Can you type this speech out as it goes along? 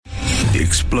The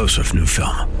explosive new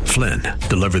film, Flynn,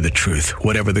 deliver the truth,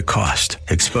 whatever the cost,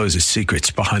 exposes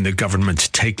secrets behind the government's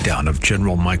takedown of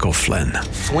General Michael Flynn.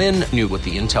 Flynn knew what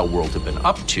the intel world had been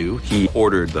up to. He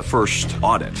ordered the first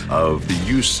audit of the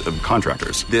use of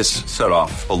contractors. This set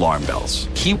off alarm bells.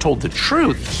 He told the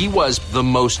truth. He was the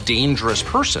most dangerous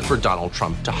person for Donald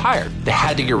Trump to hire. They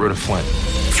had to get rid of Flynn.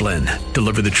 Flynn,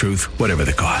 deliver the truth, whatever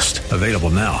the cost. Available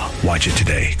now. Watch it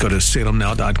today. Go to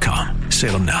salemnow.com.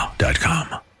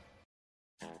 salemnow.com.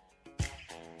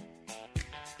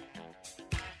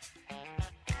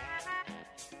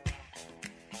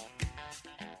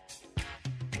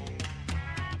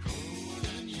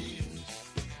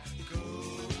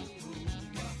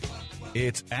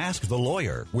 It's Ask the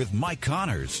Lawyer with Mike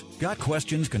Connors. Got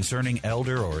questions concerning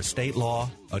elder or estate law?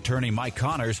 Attorney Mike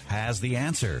Connors has the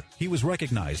answer. He was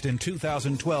recognized in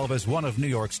 2012 as one of New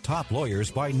York's top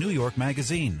lawyers by New York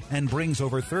Magazine and brings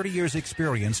over 30 years'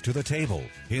 experience to the table.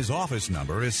 His office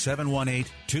number is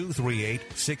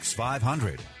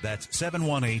 718-238-6500. That's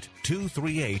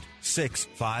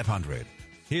 718-238-6500.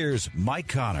 Here's Mike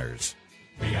Connors.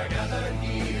 We are gathered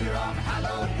here on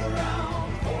hallowed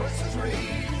ground, voices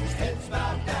raised, heads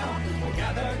bowed down. We're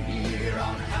gathered here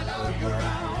on hallowed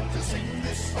ground to sing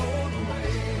this old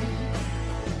way.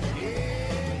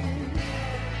 Yeah.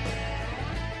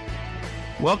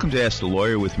 Welcome to Ask the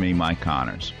Lawyer with me, Mike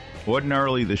Connors.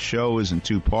 Ordinarily, the show is in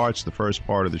two parts. The first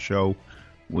part of the show,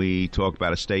 we talk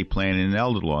about estate planning and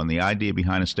elder law. And the idea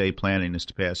behind estate planning is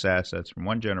to pass assets from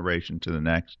one generation to the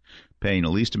next, paying the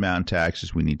least amount of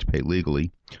taxes we need to pay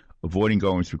legally, avoiding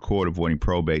going through court, avoiding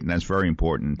probate, and that's very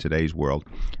important in today's world.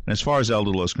 And as far as elder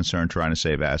law is concerned, trying to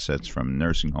save assets from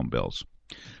nursing home bills.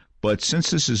 But since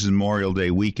this is Memorial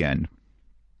Day weekend,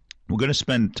 we're going to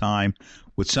spend time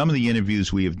with some of the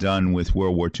interviews we have done with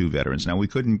World War II veterans. Now, we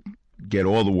couldn't get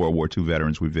all the World War II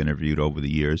veterans we've interviewed over the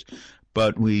years,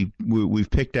 but we've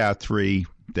picked out three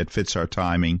that fits our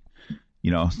timing.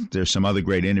 You know, there's some other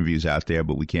great interviews out there,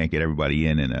 but we can't get everybody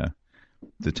in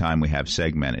the time we have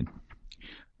segmented.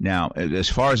 Now, as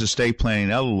far as estate planning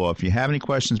and elder law, if you have any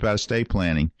questions about estate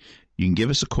planning, you can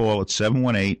give us a call at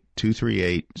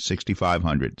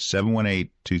 718-238-6500,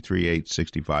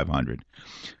 718-238-6500.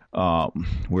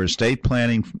 We're an estate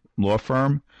planning law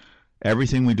firm.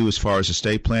 Everything we do as far as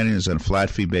estate planning is on a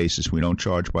flat fee basis. We don't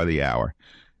charge by the hour.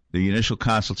 The initial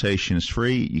consultation is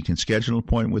free. You can schedule an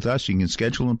appointment with us. You can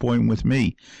schedule an appointment with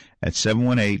me at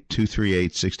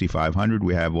 718-238-6500.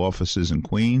 We have offices in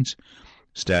Queens,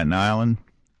 Staten Island,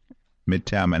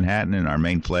 Midtown Manhattan, and our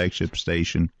main flagship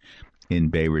station in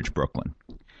Bay Ridge, Brooklyn.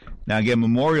 Now, again,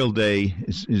 Memorial Day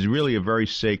is really a very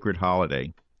sacred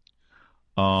holiday.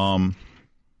 And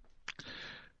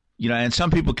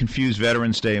some people confuse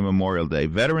Veterans Day and Memorial Day.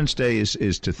 Veterans Day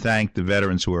is to thank the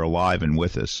veterans who are alive and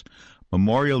with us.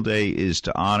 Memorial Day is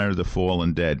to honor the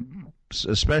fallen dead,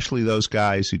 especially those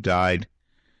guys who died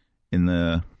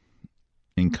in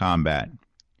combat.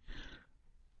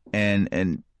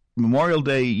 And Memorial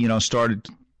Day, started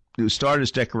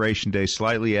as Decoration Day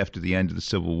slightly after the end of the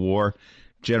Civil War.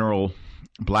 General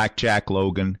Black Jack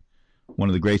Logan, one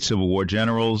of the great Civil War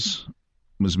generals,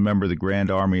 was a member of the Grand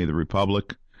Army of the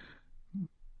Republic.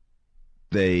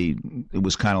 It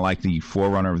was kind of like the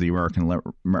forerunner of the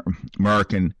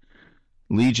American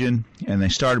Legion, and they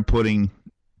started putting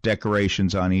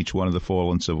decorations on each one of the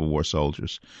fallen Civil War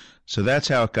soldiers. So that's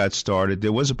how it got started.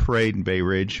 There was a parade in Bay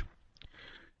Ridge,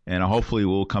 and hopefully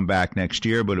we'll come back next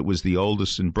year, but it was the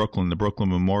oldest in Brooklyn. The Brooklyn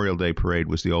Memorial Day Parade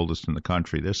was the oldest in the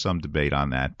country. There's some debate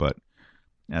on that, but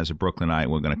as a Brooklynite,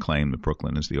 we're going to claim that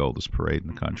Brooklyn is the oldest parade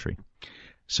in the country.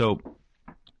 So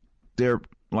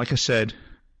like I said,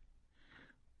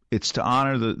 it's to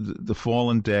honor the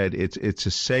fallen dead. It's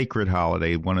a sacred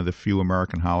holiday, one of the few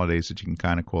American holidays that you can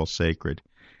kind of call sacred.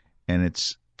 And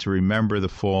it's to remember the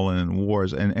fallen in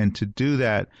wars. And to do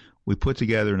that, we put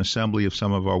together an assembly of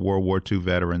some of our World War II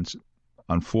veterans.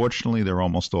 Unfortunately, they're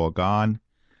almost all gone,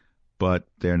 but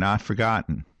they're not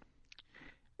forgotten.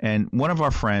 And one of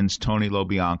our friends, Tony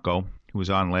LoBianco, who was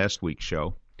on last week's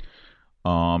show,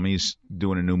 he's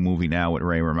doing a new movie now with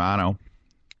Ray Romano.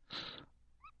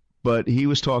 But he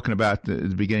was talking about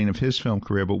the beginning of his film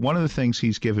career. But one of the things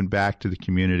he's given back to the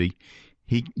community,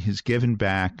 he has given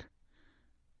back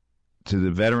to the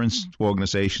veterans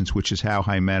organizations, which is how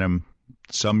I met him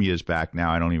some years back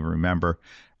now. I don't even remember,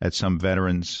 at some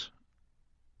veterans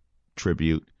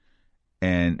tribute.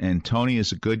 And Tony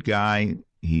is a good guy.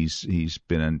 He's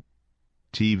been on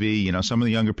TV. Some of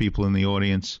the younger people in the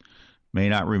audience may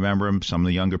not remember him. Some of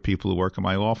the younger people who work in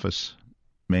my office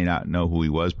may not know who he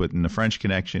was, but in the French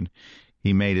Connection,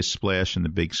 he made his splash in the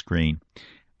big screen.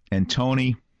 And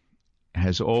Tony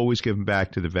has always given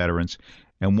back to the veterans.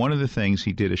 And one of the things,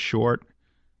 he did a short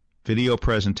video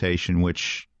presentation,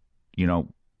 which,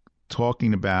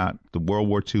 talking about the World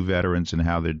War II veterans and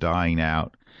how they're dying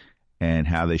out and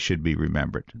how they should be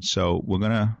remembered. So we're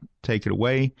going to take it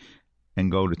away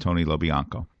and go to Tony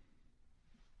LoBianco.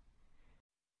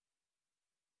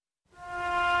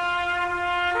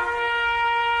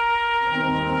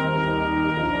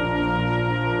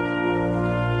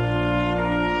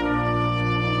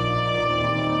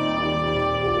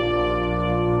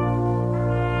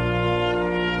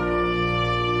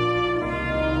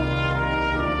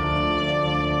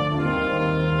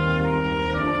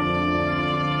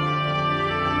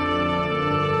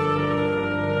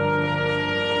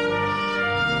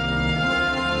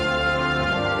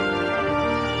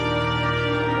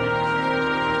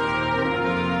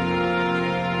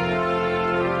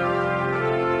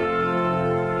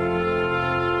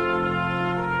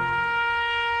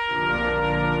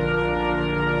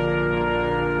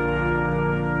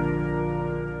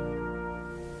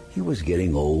 He was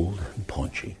getting old and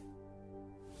paunchy,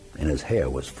 and his hair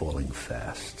was falling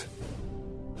fast.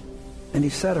 And he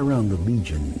sat around the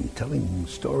Legion telling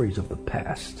stories of the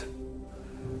past,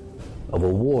 of a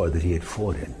war that he had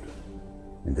fought in,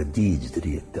 and the deeds that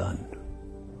he had done,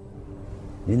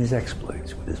 in his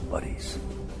exploits with his buddies.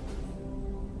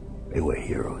 They were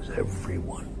heroes, every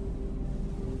one.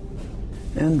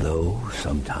 And though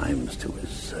sometimes to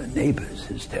his neighbors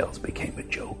his tales became a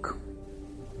joke,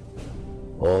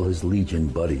 all his Legion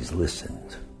buddies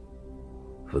listened,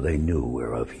 for they knew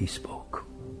whereof he spoke.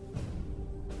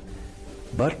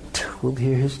 But we'll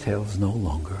hear his tales no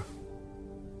longer,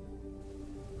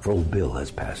 for old Bill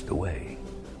has passed away.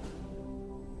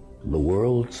 The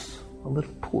world's a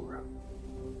little poorer,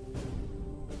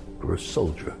 for a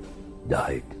soldier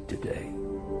died today.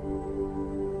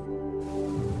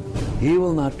 He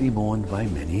will not be mourned by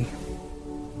many,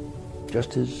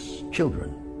 just his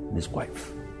children and his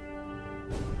wife,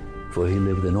 for he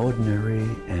lived an ordinary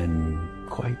and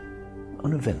quite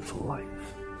uneventful life.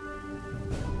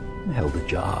 He held a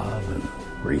job and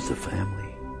raised a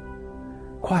family,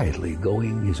 quietly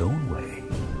going his own way.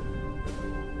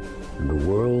 And the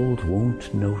world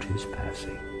won't note his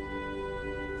passing,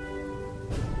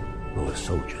 though a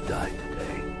soldier died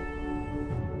today.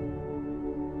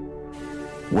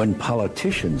 When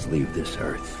politicians leave this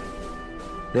earth,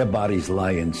 their bodies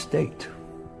lie in state,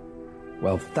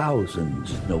 while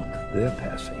thousands note their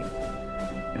passing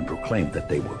and proclaim that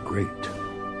they were great.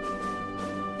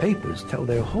 Papers tell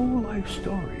their whole life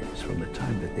stories from the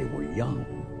time that they were young.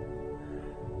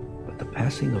 But the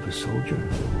passing of a soldier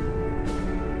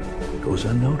goes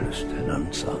unnoticed and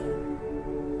unsung.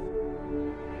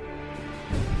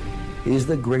 Is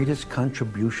the greatest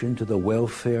contribution to the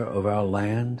welfare of our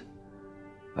land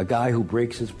a guy who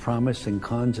breaks his promise and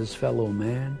cons his fellow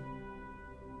man?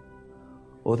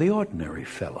 Or the ordinary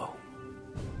fellow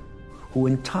who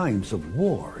in times of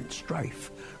war and strife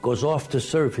goes off to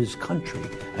serve his country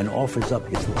and offers up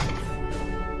his life?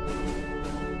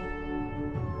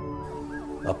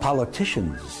 A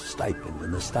politician's stipend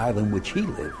and the style in which he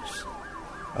lives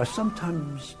are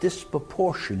sometimes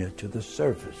disproportionate to the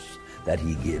service that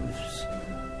he gives,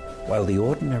 while the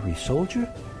ordinary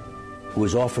soldier who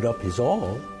has offered up his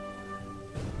all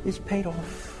is paid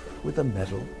off with a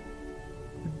medal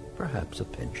and perhaps a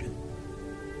pension,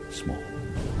 small.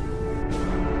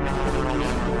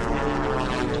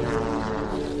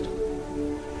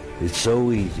 It's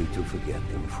so easy to forget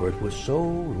them, for it was so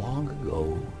long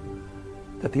ago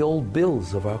that the old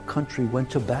bills of our country went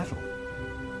to battle.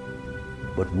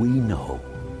 But we know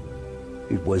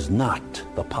it was not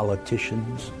the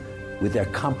politicians with their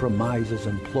compromises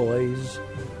and ploys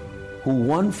who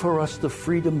won for us the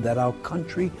freedom that our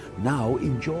country now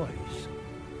enjoys.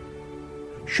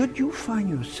 Should you find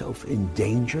yourself in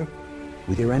danger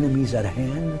with your enemies at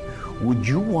hand, would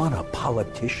you want a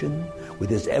politician with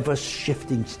his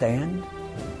ever-shifting stand?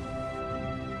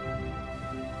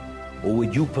 Or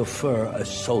would you prefer a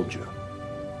soldier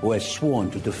who has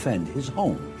sworn to defend his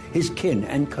home, his kin,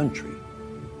 and country,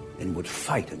 and would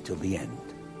fight until the end?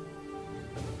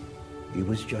 He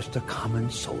was just a common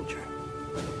soldier,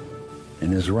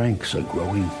 and his ranks are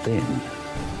growing thin.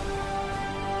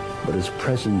 But his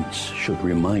presence should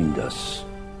remind us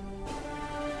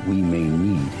we may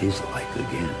need his like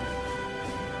again.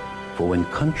 For when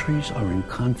countries are in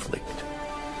conflict,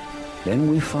 then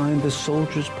we find the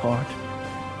soldier's part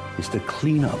is to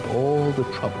clean up all the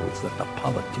troubles that the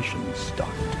politicians start.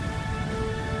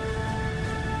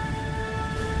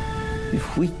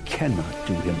 If we cannot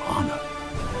do him honor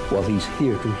while he's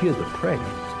here to hear the praise,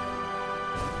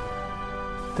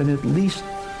 then at least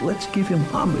let's give him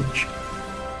homage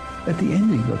at the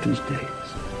ending of his days.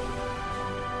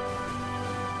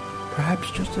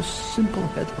 Perhaps just a simple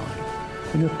headline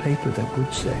in a paper that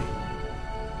would say,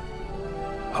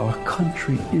 "Our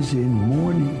country is in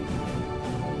mourning,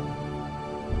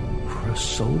 for a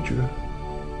soldier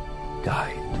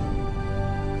died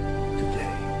today."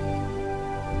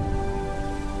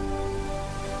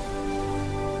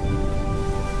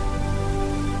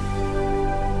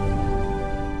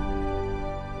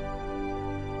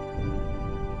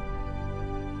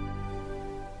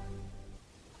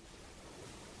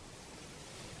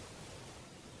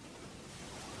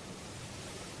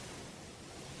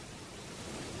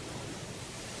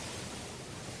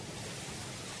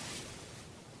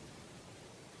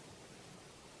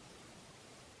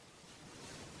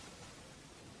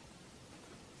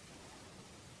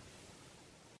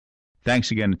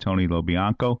 Thanks again to Tony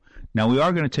LoBianco. Now, we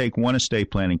are going to take one estate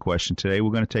planning question today.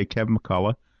 We're going to take Kevin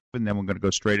McCullough, and then we're going to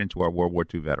go straight into our World War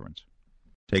II veterans.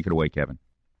 Take it away, Kevin.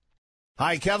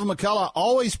 Hi, Kevin McCullough.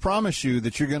 Always promise you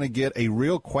that you're going to get a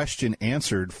real question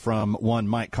answered from one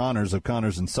Mike Connors of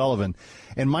Connors and Sullivan.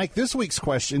 And, Mike, this week's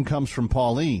question comes from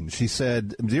Pauline. She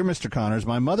said, "Dear Mr. Connors,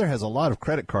 my mother has a lot of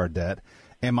credit card debt.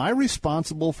 Am I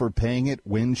responsible for paying it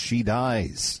when she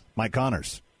dies?" Mike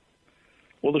Connors.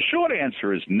 Well, the short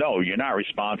answer is no. You're not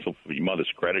responsible for your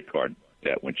mother's credit card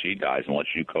debt when she dies unless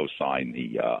you co-sign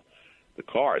the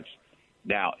cards.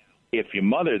 Now, if your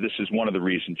mother, this is one of the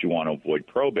reasons you want to avoid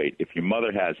probate. If your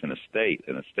mother has an estate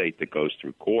that goes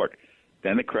through court,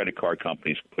 then the credit card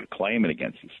companies put a claim in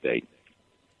against the estate.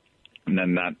 And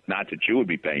then not that you would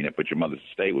be paying it, but your mother's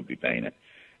estate would be paying it.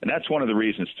 And that's one of the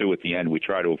reasons, too, at the end we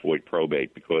try to avoid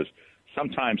probate, because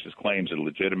sometimes his claims are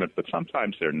legitimate, but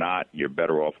sometimes they're not. You're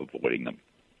better off avoiding them.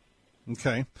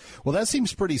 Okay. Well, that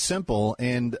seems pretty simple,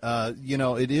 and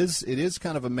it is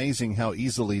kind of amazing how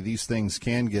easily these things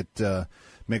can get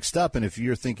mixed up. And if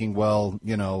you're thinking, well,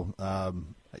 no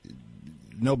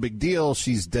big deal,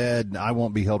 she's dead, I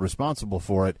won't be held responsible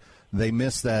for it, they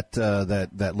miss that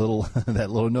little that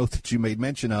little note that you made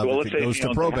mention of. Well, if it goes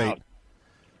to probate.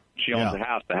 She owns the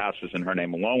house. The house is in her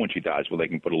name alone when she dies. Well, they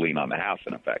can put a lien on the house,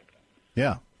 in effect.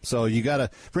 Yeah. So you got to,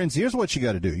 friends, here's what you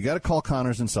got to do. You got to call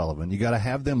Connors and Sullivan. You got to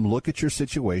have them look at your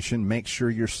situation, make sure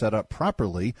you're set up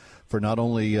properly for not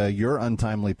only your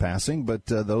untimely passing, but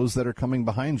those that are coming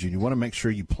behind you. You want to make sure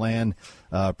you plan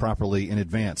properly in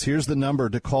advance. Here's the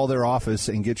number to call their office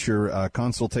and get your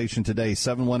consultation today,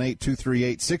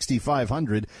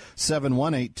 718-238-6500,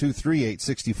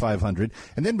 718-238-6500.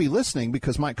 And then be listening,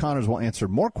 because Mike Connors will answer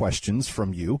more questions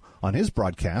from you on his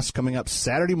broadcast coming up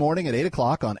Saturday morning at 8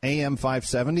 o'clock on AM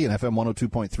 570 and FM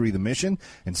 102.3 The Mission,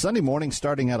 and Sunday morning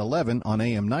starting at 11 on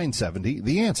AM 970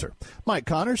 The Answer. Mike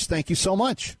Connors, thank you so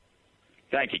much.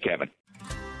 Thank you, Kevin.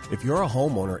 If you're a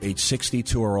homeowner age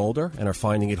 62 or older and are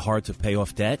finding it hard to pay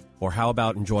off debt, or how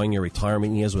about enjoying your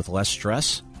retirement years with less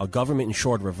stress? A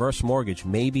government-insured reverse mortgage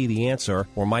may be the answer,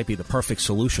 or might be the perfect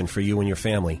solution for you and your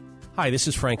family. Hi, this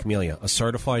is Frank Melia, a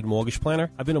certified mortgage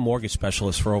planner. I've been a mortgage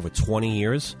specialist for over 20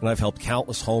 years, and I've helped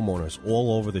countless homeowners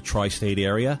all over the tri-state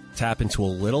area tap into a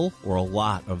little or a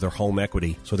lot of their home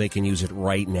equity so they can use it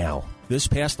right now. This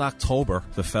past October,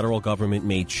 the federal government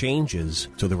made changes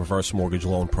to the reverse mortgage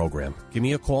loan program. Give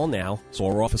me a call now so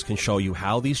our office can show you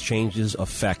how these changes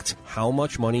affect how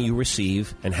much money you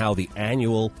receive and how the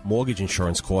annual mortgage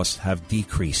insurance costs have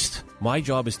decreased. My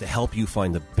job is to help you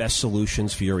find the best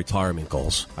solutions for your retirement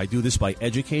goals. I do this by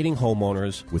educating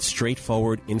homeowners with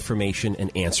straightforward information and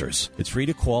answers. It's free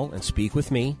to call and speak with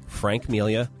me, Frank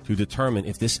Melia, to determine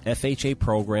if this FHA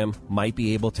program might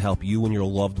be able to help you and your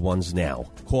loved ones now.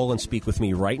 Call and speak with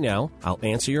me right now. I'll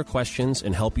answer your questions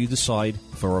and help you decide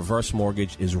if a reverse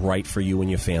mortgage is right for you and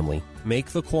your family.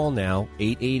 Make the call now,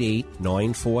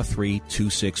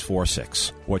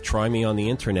 888-943-2646. Or try me on the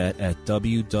internet at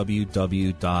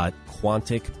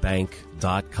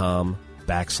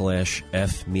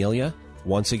www.quanticbank.com/FMelia.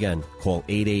 Once again, call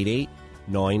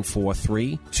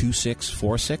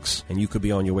 888-943-2646, and you could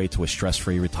be on your way to a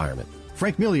stress-free retirement.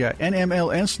 Frank Melia,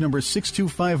 NMLS number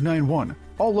 62591.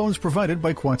 All loans provided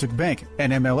by Quantic Bank,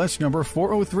 NMLS number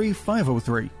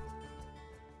 403503.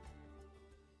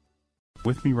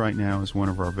 With me right now is one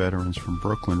of our veterans from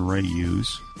Brooklyn, Ray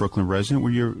Hughes. Brooklyn resident.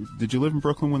 Did you live in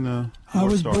Brooklyn when the war I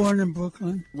was started? born in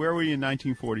Brooklyn. Where were you in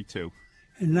 1942?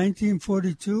 In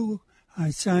 1942,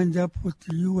 I signed up with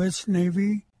the U.S.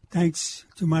 Navy, thanks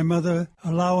to my mother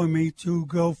allowing me to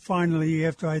go finally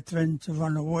after I threatened to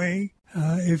run away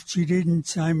if she didn't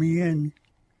sign me in.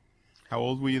 How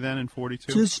old were you then in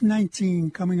 42? Just 19,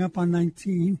 coming up on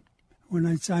 19 when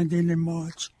I signed in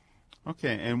March.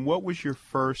 Okay, and what was your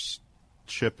first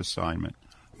ship assignment?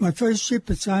 My first ship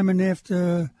assignment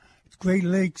after Great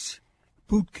Lakes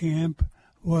boot camp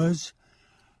was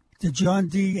the John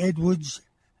D. Edwards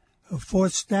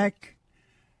Fort Stack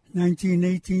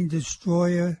 1918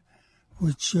 destroyer,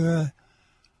 which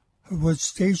was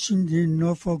stationed in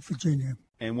Norfolk, Virginia.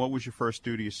 And what was your first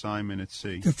duty assignment at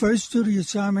sea? The first duty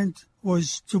assignment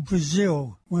was to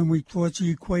Brazil. When we crossed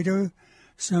the equator,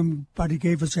 somebody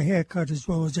gave us a haircut as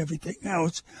well as everything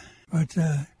else. But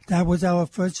that was our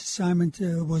first assignment,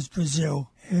 was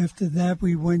Brazil. After that,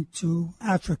 we went to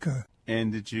Africa.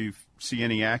 And did you see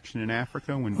any action in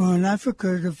Africa? Well, in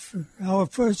Africa, our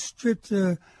first trip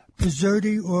to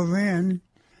Bizerte, Oran,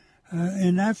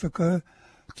 in Africa,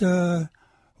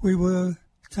 we were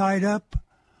tied up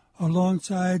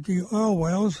alongside the oil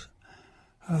wells,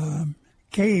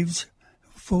 caves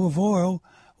full of oil,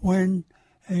 when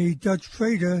a Dutch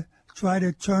freighter tried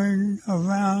to turn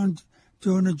around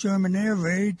during a German air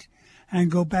raid and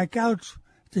go back out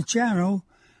the channel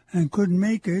and couldn't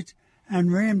make it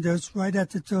and rammed us right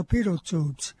at the torpedo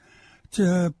tubes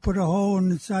to put a hole in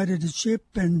the side of the ship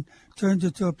and turn the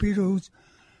torpedo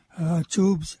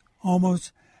tubes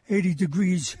almost 80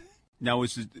 degrees. Now,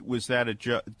 was that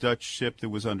a Dutch ship that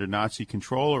was under Nazi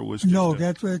control, or was no?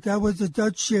 That was a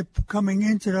Dutch ship coming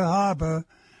into the harbor.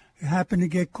 It happened to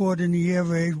get caught in the air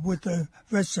raid with the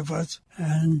rest of us,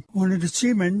 and one of the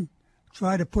seamen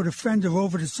tried to put a fender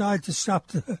over the side to stop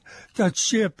the Dutch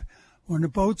ship. When the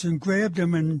boatswain grabbed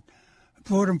him and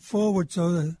brought him forward,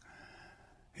 so that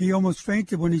he almost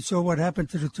fainted when he saw what happened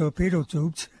to the torpedo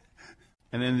tubes.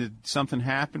 And then did something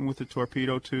happen with the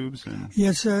torpedo tubes?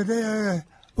 Yes,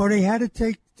 well, they had to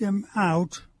take them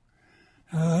out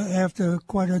after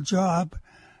quite a job,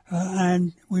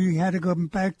 and we had to go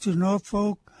back to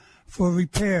Norfolk for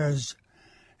repairs.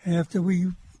 After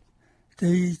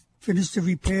they finished the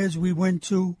repairs, we went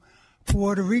to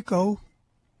Puerto Rico,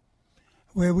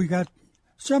 where we got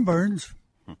sunburns.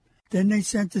 Then they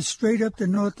sent us straight up the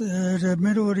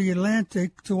middle of the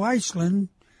Atlantic to Iceland,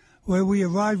 where we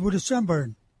arrived with a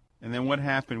sunburn. And then what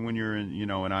happened when you're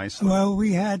in Iceland? Well,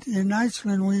 in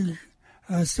Iceland, we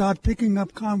started picking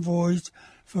up convoys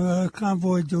for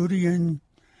convoy duty, and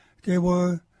there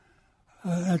were,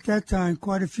 at that time,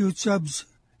 quite a few subs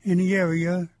in the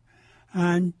area.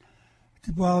 And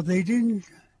while they didn't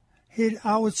hit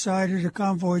our side of the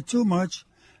convoy too much,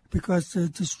 because the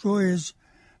destroyers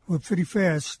were pretty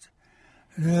fast,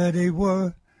 they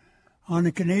were on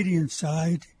the Canadian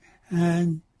side,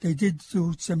 and they did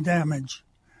do some damage.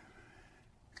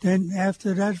 Then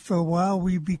after that, for a while,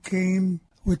 we became,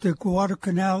 with the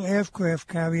Guadalcanal aircraft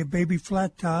carrier, Baby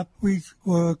Flat Top, we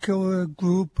were a killer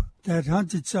group that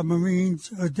hunted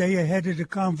submarines a day ahead of the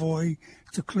convoy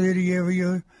to clear the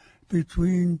area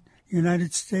between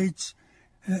United States,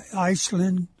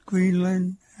 Iceland,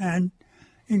 Greenland, and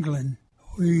England.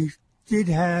 We did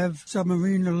have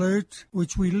submarine alert,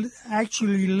 which we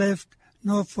actually left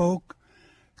Norfolk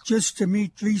just to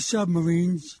meet 3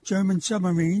 submarines, German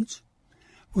submarines,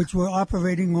 which were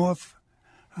operating off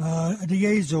the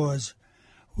Azores.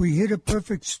 We hit a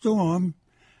perfect storm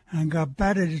and got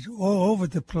battered all over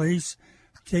the place,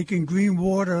 taking green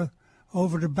water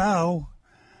over the bow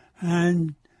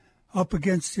and up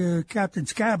against the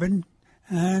captain's cabin,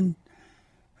 and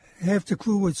half the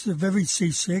crew was very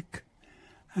seasick,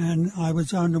 and I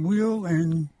was on the wheel,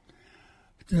 and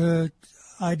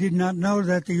I did not know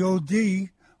that the OD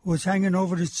was hanging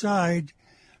over the side,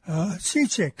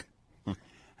 seasick.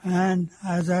 And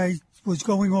as I was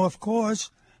going off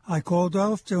course, I called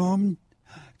off to him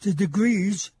to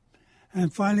degrees,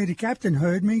 and finally the captain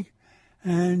heard me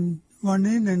and run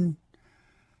in and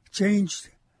changed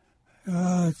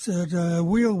the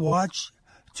wheel watch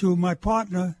to my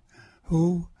partner,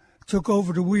 who took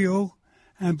over the wheel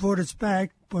and brought us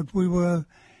back. But we were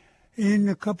in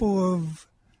a couple of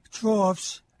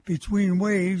troughs between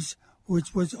waves,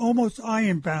 which was almost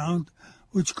ironbound,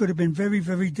 which could have been very,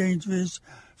 very dangerous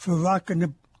for rocking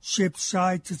the ship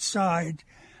side to side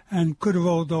and could have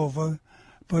rolled over.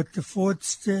 But the Fort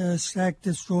Stack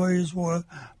destroyers were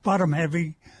bottom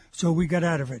heavy, so we got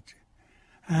out of it.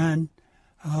 And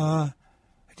I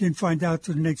didn't find out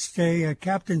till the next day at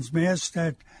Captain's Mess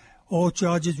that all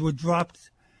charges were dropped,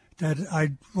 that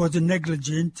I wasn't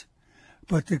negligent,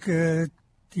 but the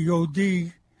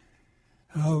OD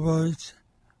was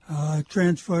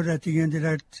transferred at the end of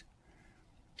that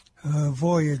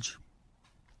voyage.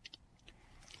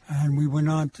 And we went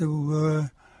on to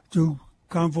do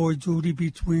convoy duty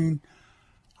between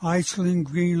Iceland,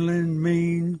 Greenland,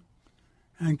 Maine,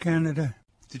 and Canada.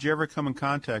 Did you ever come in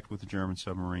contact with the German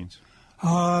submarines?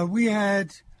 We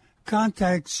had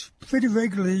contacts pretty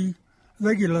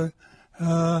regular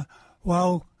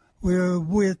while we were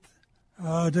with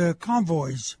the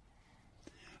convoys.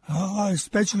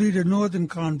 especially the northern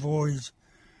convoys.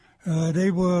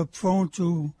 They were prone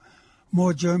to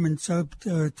more German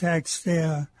attacks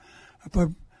there, but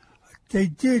they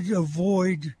did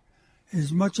avoid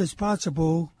as much as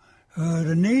possible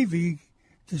the Navy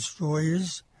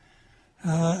destroyers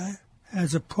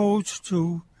as opposed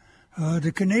to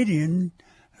the Canadian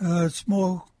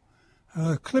small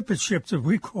clipper ships, as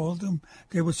we called them.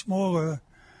 They were smaller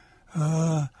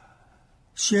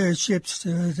ships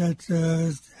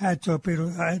that had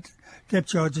depth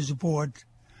charges aboard.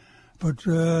 But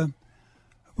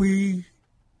we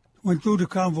went through the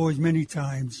convoys many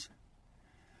times.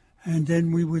 And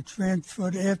then we were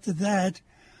transferred, after that,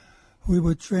 we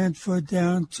were transferred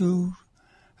down to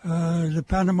the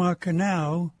Panama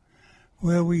Canal,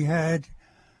 where we had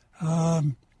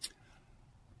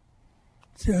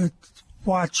to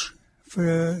watch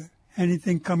for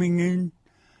anything coming in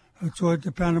toward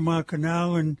the Panama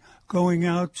Canal and going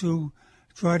out to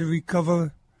try to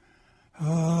recover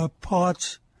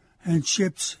parts and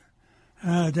ships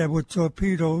that were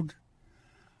torpedoed.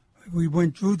 We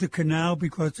went through the canal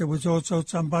because there was also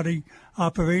somebody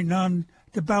operating on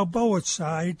the Balboa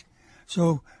side.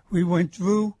 So we went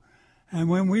through, and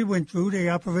when we went through, they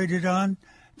operated on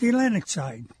the Atlantic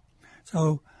side.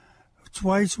 So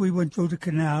twice we went through the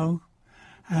canal,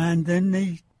 and then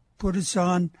they put us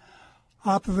on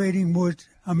operating with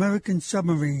American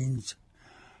submarines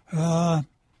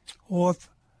off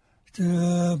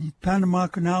the Panama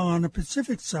Canal on the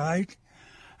Pacific side,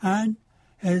 and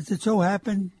as it so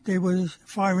happened, they were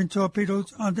firing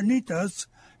torpedoes underneath us,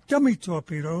 dummy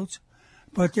torpedoes,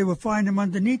 but they were firing them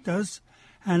underneath us,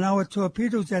 and our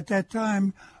torpedoes at that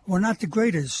time were not the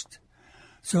greatest.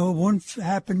 So one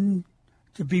happened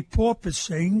to be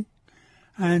porpoising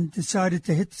and decided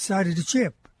to hit the side of the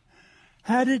ship.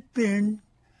 Had it been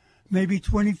maybe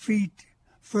 20 feet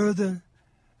further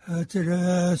to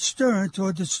the stern,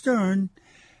 toward the stern,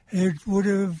 it would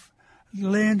have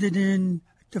landed in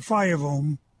the fire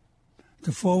room,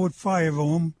 the forward fire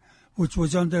room, which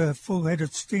was under a full head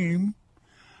of steam,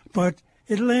 but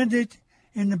it landed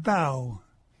in the bow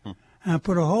and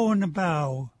put a hole in the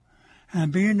bow.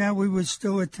 And being that we were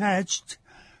still attached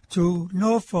to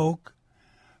Norfolk,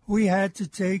 we had to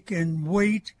take and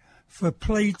wait for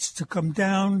plates to come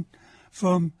down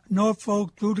from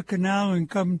Norfolk through the canal and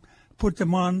come put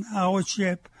them on our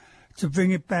ship to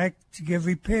bring it back to get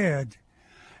repaired.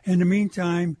 In the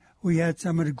meantime, we had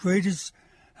some of the greatest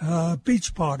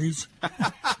beach parties,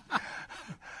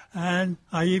 and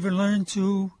I even learned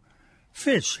to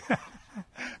fish,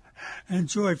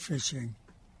 enjoy fishing.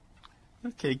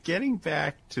 Okay, getting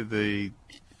back to the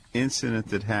incident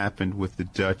that happened with the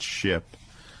Dutch ship,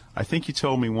 I think you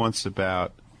told me once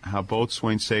about how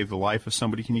boatswain saved the life of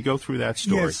somebody. Can you go through that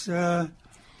story? Yes,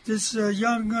 this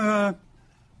young,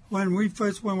 when we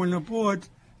first went aboard,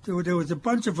 there was a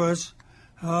bunch of us,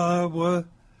 were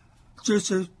just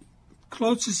the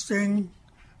closest thing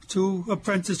to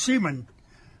apprentice seamen.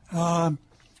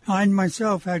 I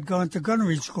myself had gone to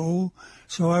gunnery school,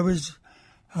 so I was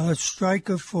a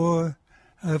striker for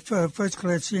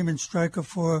first-class seaman striker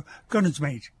for gunner's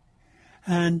mate.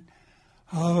 And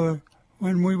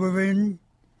when we were in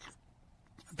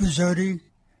Bizerti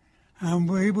and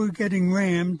we were getting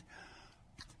rammed,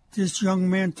 this young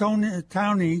man,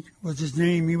 Townie was his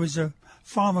name, he was a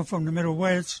farmer from the Middle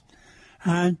West,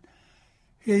 and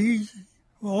he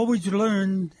always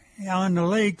learned on the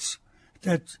lakes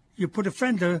that you put a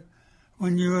fender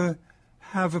when you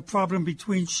have a problem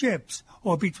between ships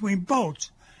or between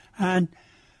boats. And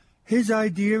his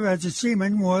idea as a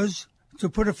seaman was to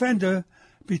put a fender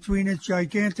between a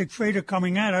gigantic freighter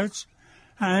coming at us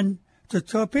and the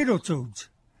torpedo tubes.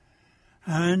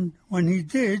 And when he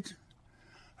did,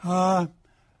 the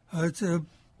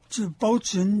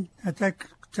boatswain at that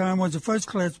time was a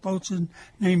first-class boatswain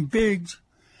named Biggs,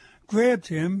 grabbed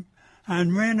him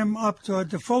and ran him up toward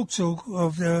the forecastle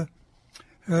of the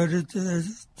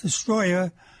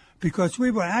destroyer because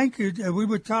we were anchored, we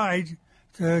were tied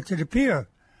to the pier.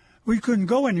 We couldn't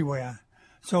go anywhere.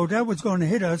 So that was going to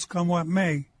hit us come what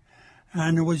may.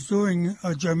 And it was during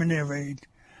a German air raid.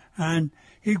 And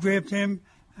he grabbed him,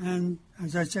 and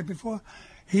as I said before,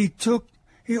 he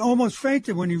almost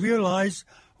fainted when he realized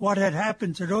what had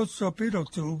happened to those torpedo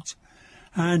tubes.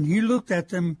 And he looked at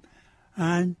them,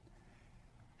 and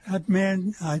that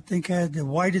man, I think, had the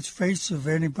whitest face of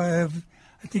anybody.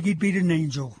 I think he'd beat an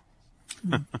angel.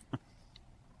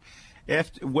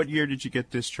 What year did you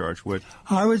get discharged?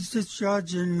 I was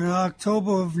discharged in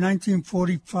October of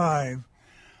 1945.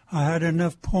 I had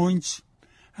enough points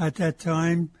at that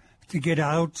time to get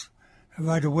out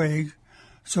right away.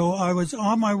 So I was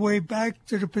on my way back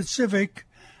to the Pacific,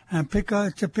 and pick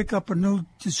up a new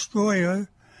destroyer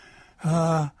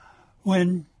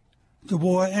when the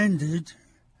war ended,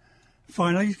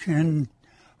 finally, and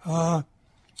I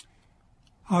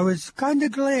was kind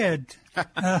of glad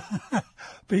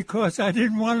because I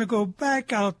didn't want to go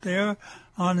back out there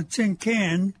on a tin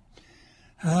can.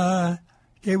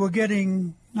 They were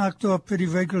getting knocked off pretty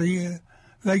regular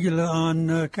on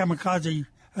kamikaze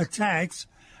attacks,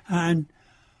 and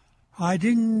I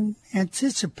didn't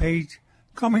anticipate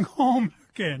coming home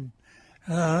again.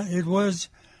 It was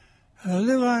a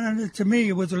little, to me,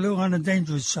 it was a little on the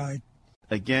dangerous side.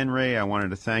 Again, Ray, I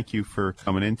wanted to thank you for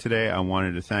coming in today. I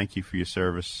wanted to thank you for your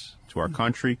service to our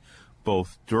country,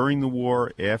 both during the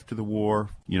war, after the war.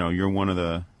 You know, you're one of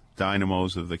the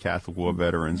dynamos of the Catholic War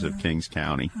veterans of Kings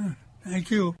County. Thank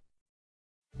you.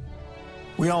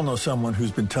 We all know someone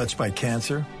who's been touched by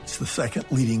cancer. It's the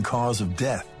second leading cause of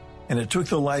death. And it took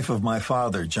the life of my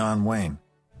father, John Wayne.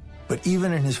 But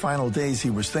even in his final days, he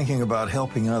was thinking about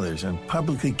helping others and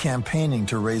publicly campaigning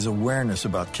to raise awareness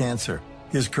about cancer.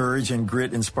 His courage and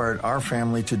grit inspired our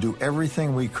family to do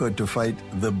everything we could to fight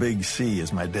the Big C,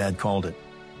 as my dad called it.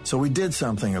 So we did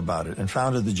something about it and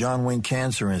founded the John Wayne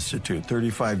Cancer Institute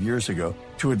 35 years ago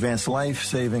to advance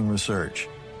life-saving research.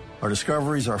 Our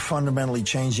discoveries are fundamentally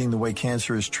changing the way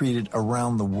cancer is treated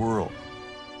around the world.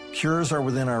 Cures are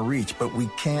within our reach, but we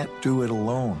can't do it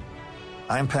alone.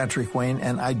 I'm Patrick Wayne,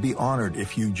 and I'd be honored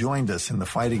if you joined us in the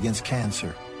fight against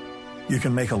cancer. You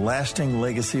can make a lasting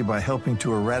legacy by helping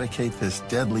to eradicate this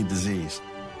deadly disease.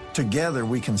 Together,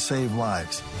 we can save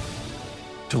lives.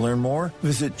 To learn more,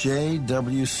 visit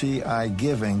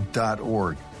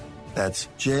jwcigiving.org. That's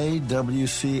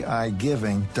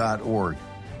jwcigiving.org.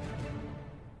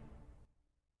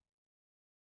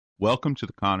 Welcome to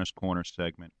the Connors Corner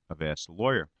segment of Ask the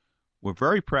Lawyer. We're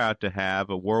very proud to have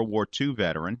a World War II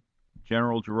veteran,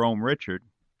 General Jerome Richard,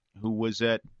 who was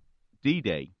at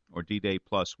D-Day, or D-Day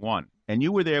 +1, and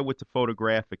you were there with the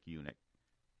photographic unit.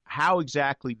 How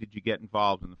exactly did you get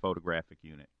involved in the photographic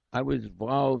unit? I was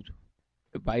involved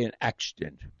by an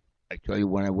accident. I tell you,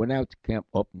 when I went out to Camp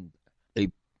Upton, they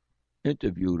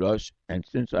interviewed us, and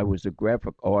since I was a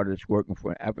graphic artist working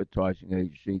for an advertising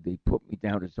agency, they put me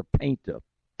down as a painter.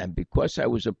 And because I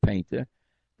was a painter,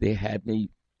 they had me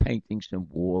painting some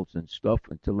walls and stuff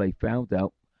until they found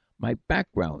out my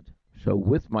background. So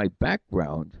with my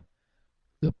background,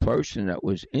 the person that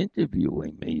was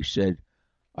interviewing me said,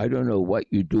 I don't know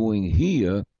what you're doing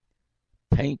here,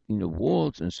 painting the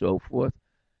walls and so forth.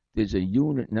 There's a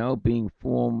unit now being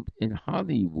formed in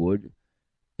Hollywood,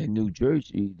 in New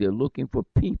Jersey. They're looking for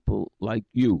people like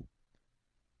you.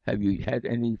 Have you had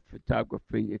any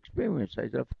photography experience? I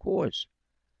said, of course.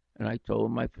 And I told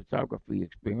them my photography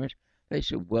experience. They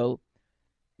said, well,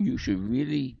 you should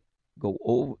really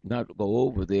not go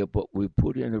over there, but we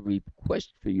put in a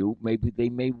request for you. Maybe they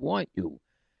may want you.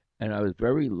 And I was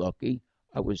very lucky.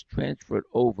 I was transferred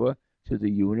over to the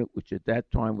unit, which at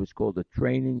that time was called the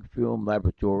Training Film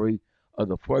Laboratory of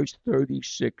the first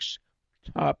 36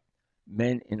 top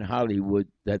men in Hollywood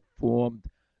that formed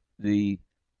the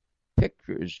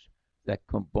pictures that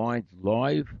combined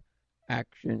live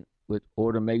action with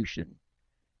automation.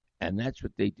 And that's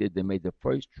what they did. They made the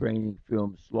first training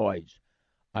film slides.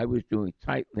 I was doing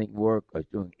tightening work, I was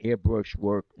doing airbrush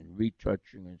work and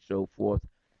retouching and so forth.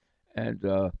 And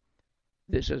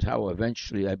this is how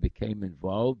eventually I became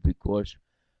involved because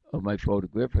of my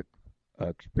photographic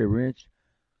experience.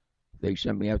 They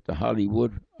sent me out to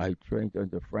Hollywood. I trained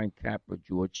under Frank Capra,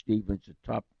 George Stevens, the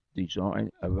top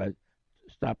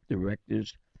top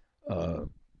directors.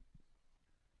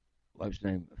 What's his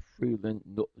name? Freeland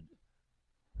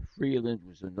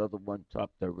was another one,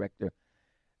 top director.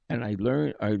 And I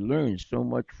learned so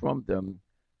much from them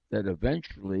that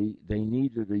eventually they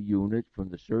needed a unit from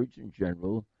the Surgeon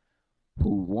General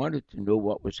who wanted to know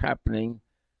what was happening.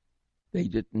 They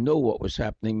didn't know what was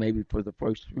happening maybe for the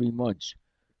first 3 months.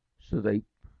 So they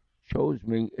chose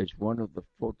me as one of the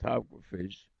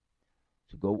photographers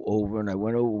to go over, and I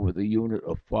went over with a unit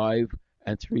of 5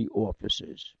 and 3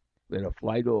 officers. We had a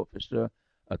flight officer,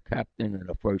 a captain, and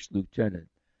a first lieutenant.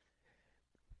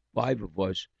 5 of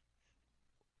us.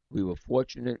 We were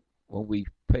fortunate when we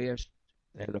passed.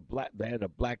 They had a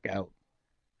blackout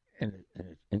in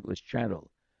the English Channel.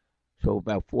 So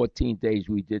about 14 days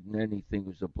we didn't anything. It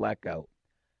was a blackout.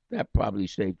 That probably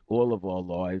saved all of our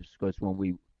lives because when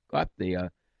we got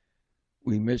there,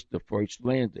 we missed the first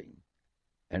landing.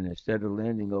 And instead of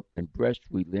landing up in Brest,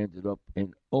 we landed up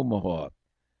in Omaha.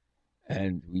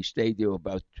 And we stayed there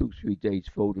about 2-3 days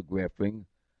photographing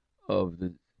of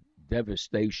the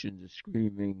devastation, the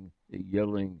screaming, the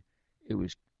yelling. It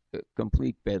was a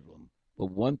complete bedlam.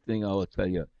 But one thing I will tell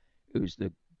you, it was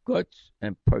the guts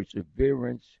and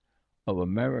perseverance of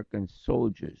American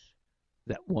soldiers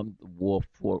that won the war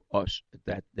for us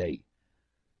that day.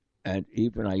 And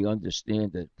even I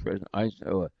understand that President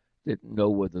Eisenhower didn't know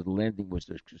whether the landing was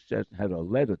a success, had a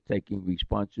letter taking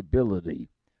responsibility.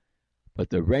 But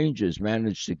the Rangers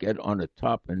managed to get on the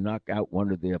top and knock out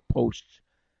one of their posts,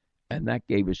 and that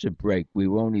gave us a break. We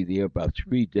were only there about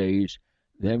 3 days.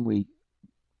 Then we,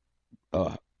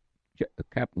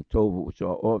 Captain Tover, was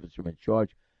our officer in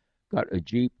charge, got a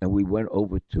Jeep, and we went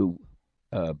over to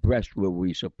Brest, where we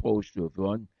were supposed to have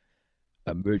gone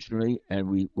originally, and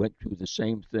we went through the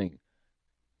same thing.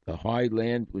 The high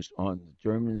land was on the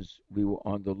Germans. We were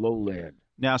on the low land.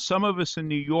 Now, some of us in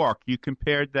New York, you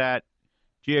compared that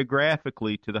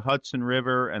geographically to the Hudson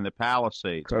River and the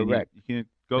Palisades. Correct. Can you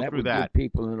go through that? That would give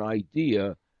people an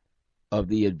idea of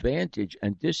the advantage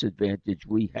and disadvantage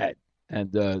we had.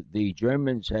 And the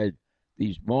Germans had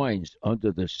these mines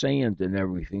under the sand and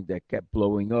everything that kept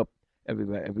blowing up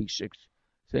every 6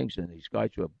 things. And these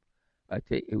guys were,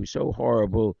 it was so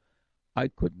horrible. I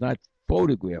could not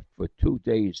photograph for 2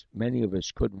 days. Many of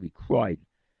us couldn't. We cried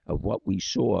of what we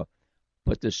saw.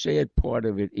 But the sad part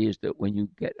of it is that when you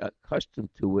get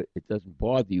accustomed to it, it doesn't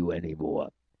bother you anymore.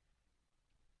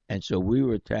 And so we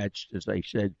were attached, as I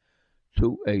said,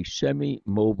 to a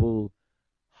semi-mobile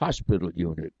hospital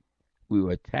unit. We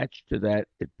were attached to that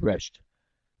at Brest.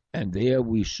 And there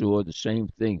we saw the same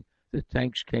thing. The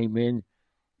tanks came in.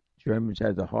 Germans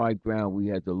had the high ground. We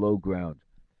had the low ground.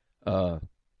 The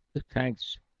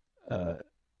tanks were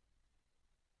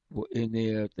in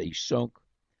there. They sunk.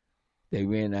 They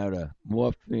ran out of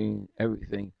morphine,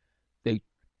 everything. They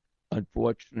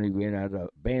unfortunately ran out of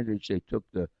bandage. They took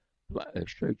the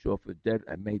shirts off of dead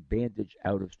and made bandage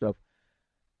out of stuff.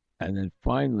 And then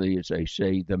finally, as I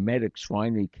say, the medics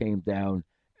finally came down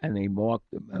and they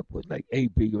marked them up with like A,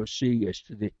 B, or C as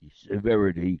to the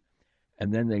severity.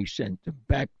 And then they sent them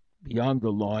back beyond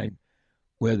the line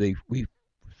where we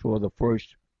saw the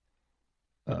first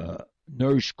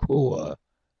nurse corps.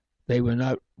 They were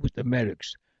not with the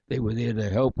medics. They were there to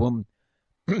help them,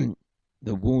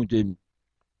 the wounded,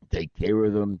 take care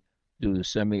of them, do the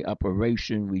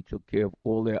semi-operation. We took care of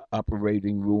all their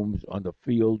operating rooms on the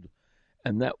field,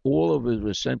 and that all of us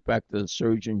were sent back to the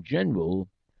Surgeon General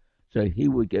so he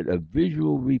would get a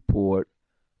visual report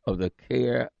of the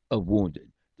care of wounded.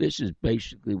 This is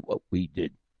basically what we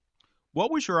did.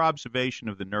 What was your observation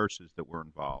of the nurses that were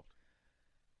involved?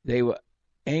 They were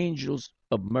angels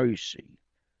of mercy.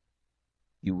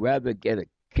 You rather get a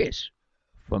kiss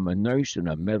from a nurse and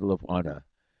a Medal of Honor.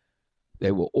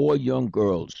 They were all young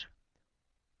girls.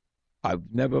 I've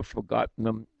never forgotten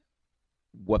them,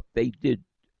 what they did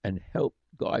and helped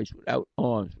guys without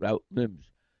arms, without limbs,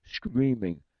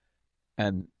 screaming.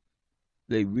 And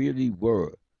they really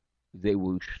were. They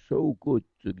were so good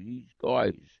to these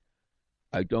guys.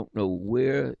 I don't know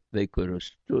where they could have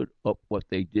stood up what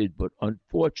they did, but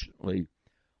unfortunately,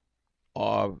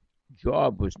 our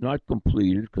job was not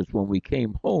completed because when we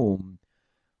came home,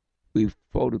 we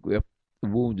photographed the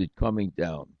wounded coming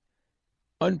down.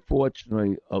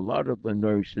 Unfortunately, a lot of the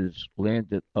nurses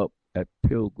landed up at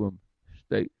Pilgrim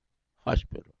State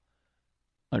Hospital.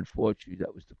 Unfortunately,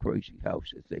 that was the crazy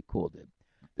house, as they called it.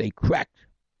 They cracked,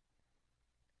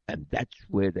 and that's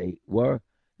where they were.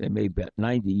 They may be about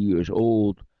 90 years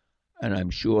old, and I'm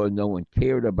sure no one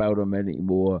cared about them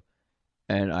anymore.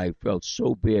 And I felt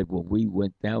so bad when we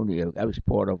went down there. That was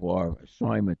part of our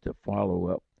assignment to follow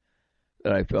up.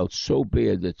 That I felt so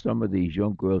bad that some of these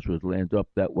young girls would land up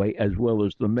that way, as well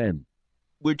as the men.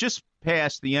 We're just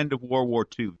past the end of World War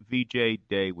II. VJ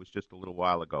Day was just a little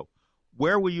while ago.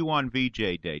 Where were you on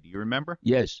VJ Day? Do you remember?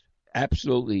 Yes,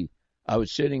 absolutely. I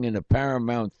was sitting in the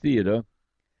Paramount Theater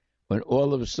when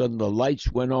all of a sudden the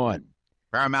lights went on.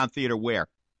 Paramount Theater where?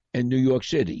 In New York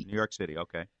City. New York City,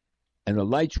 okay. And the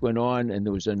lights went on, and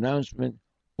there was an announcement,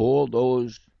 all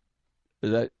those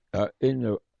that are in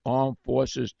the armed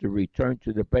forces to return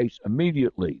to the base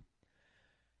immediately.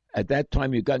 At that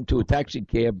time, you got into a taxi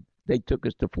cab. They took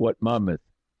us to Fort Monmouth.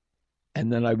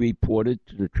 And then I reported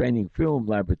to the Training Film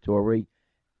Laboratory,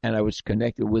 and I was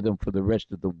connected with them for the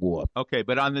rest of the war. Okay,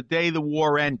 but on the day the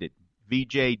war ended,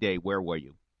 VJ Day, where were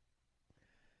you?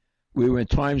 We were in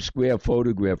Times Square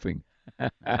photographing. Well,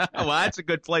 that's a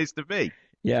good place to be.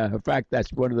 Yeah, in fact,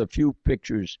 that's one of the few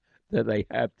pictures that I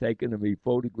have taken of me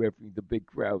photographing the big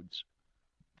crowds.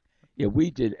 Yeah, we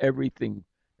did everything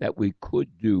that we could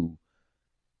do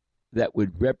that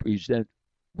would represent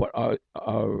what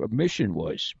our mission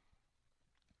was.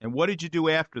 And what did you do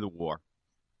after the war?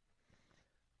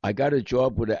 I got a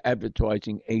job with an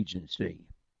advertising agency.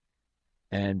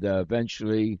 And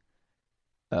eventually,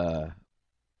 I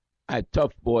I had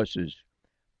tough bosses,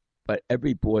 but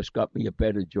every boss got me a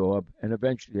better job, and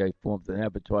eventually I formed an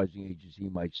advertising agency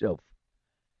myself.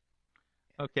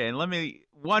 Okay, and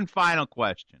one final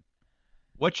question.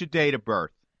 What's your date of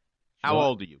birth? How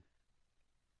old are you?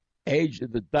 Age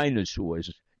of the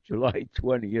dinosaurs, July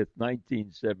 20th,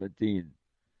 1917.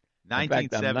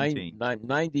 1917. In fact, I'm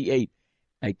 98.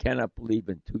 I cannot believe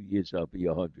in 2 years I'll be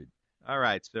 100. All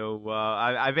right, so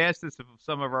I've asked this of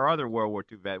some of our other World War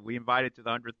II vets. We invited to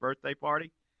the 100th birthday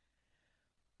party?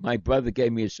 My brother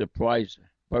gave me a surprise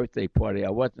birthday party. I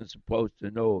wasn't supposed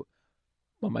to know,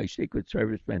 but my Secret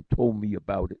Service man told me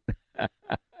about it.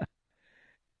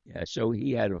 Yeah, so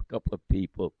he had a couple of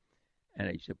people,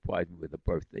 and he surprised me with a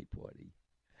birthday party.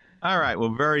 All right, well,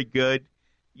 very good.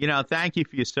 Thank you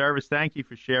for your service. Thank you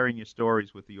for sharing your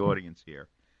stories with the audience here.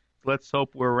 Let's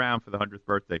hope we're around for the 100th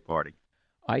birthday party.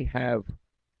 I have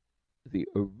the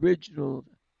original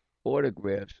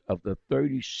autographs of the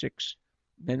 36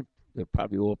 men that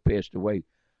probably all passed away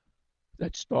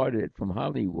that started from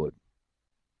Hollywood.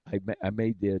 I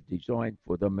made their design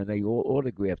for them, and they all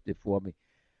autographed it for me.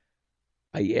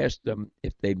 I asked them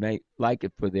if they may like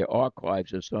it for their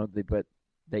archives or something, but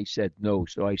they said no,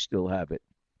 so I still have it.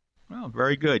 Well,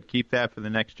 very good. Keep that for the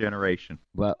next generation.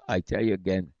 Well, I tell you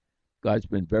again, God's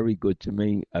been very good to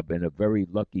me. I've been a very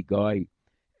lucky guy,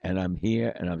 and I'm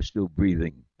here, and I'm still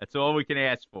breathing. That's all we can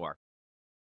ask for.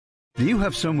 Do you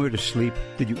have somewhere to sleep?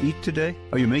 Did you eat today?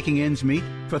 Are you making ends meet?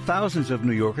 For thousands of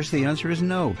New Yorkers, the answer is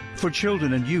no. For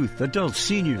children and youth, adults,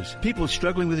 seniors, people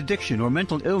struggling with addiction or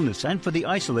mental illness, and for the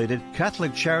isolated,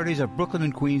 Catholic Charities of Brooklyn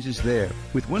and Queens is there.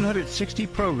 With 160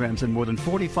 programs and more than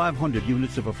 4,500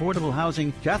 units of affordable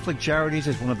housing, Catholic Charities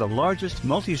is one of the largest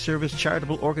multi-service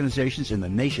charitable organizations in the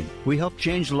nation. We help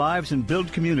change lives and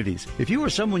build communities. If you or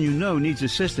someone you know needs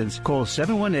assistance, call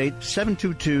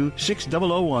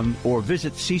 718-722-6001 or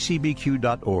visit ccbq.org.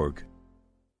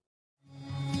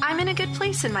 I'm in a good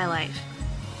place in my life.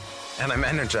 And I'm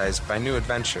energized by new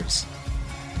adventures.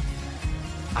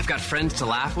 I've got friends to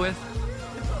laugh with.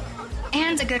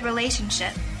 And a good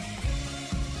relationship.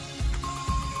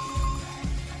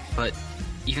 But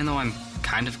even though I'm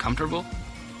kind of comfortable,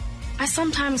 I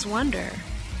sometimes wonder,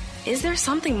 is there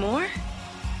something more?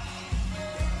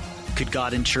 Could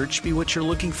God in church be what you're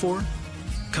looking for?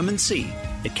 Come and see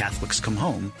at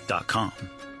CatholicsComeHome.com.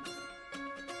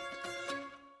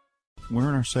 We're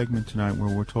in our segment tonight where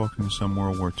we're talking to some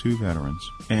World War II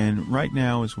veterans. And right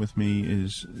now is with me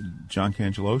is John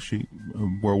Cangelosi, a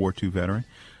World War II veteran.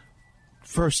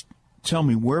 First, tell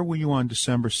me, where were you on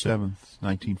December 7th,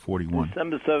 1941?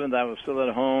 December 7th, I was still at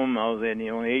home. I was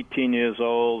only 18 years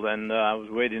old, and I was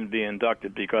waiting to be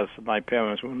inducted because my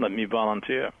parents wouldn't let me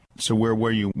volunteer. So where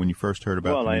were you when you first heard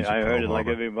about the news? Well, I heard it like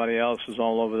everybody else. It was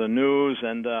all over the news,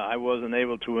 and I wasn't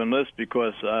able to enlist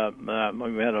because my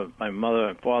mother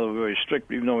and father were very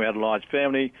strict. Even though we had a large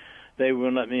family, they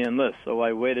wouldn't let me enlist. So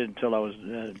I waited until I was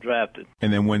drafted.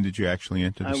 And then when did you actually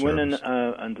enter the service? I went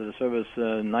into the service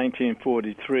in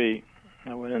 1943.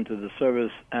 I went into the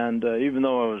service, and even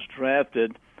though I was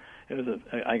drafted, it was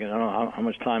I don't know how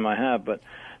much time I have, but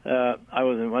I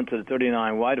went to the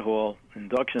 39 Whitehall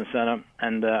Induction Center,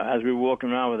 and as we were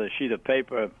walking around with a sheet of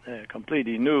paper,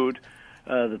 completely nude,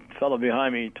 the fellow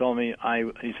behind me told me,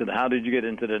 he said, "How did you get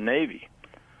into the Navy?"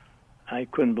 I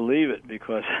couldn't believe it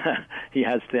because he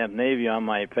had stamped Navy on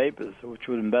my papers, which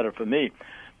would have been better for me.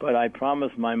 But I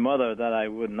promised my mother that I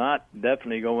would not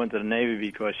definitely go into the Navy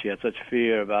because she had such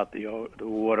fear about the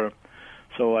water.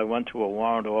 So I went to a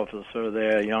warrant officer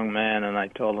there, a young man, and I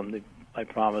told him that I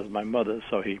promised my mother.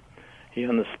 So he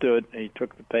understood. He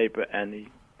took the paper and he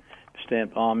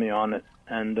stamped Army on it,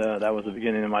 and that was the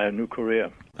beginning of my new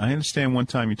career. I understand one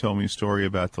time you told me a story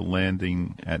about the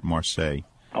landing at Marseille.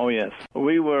 Oh, yes.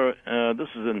 We were, this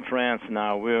is in France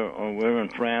now. We're in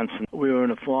France. And we were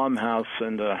in a farmhouse,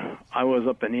 and I was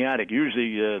up in the attic.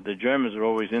 Usually the Germans are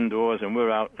always indoors, and we're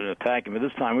out attacking. But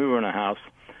this time we were in a house,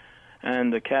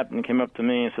 and the captain came up to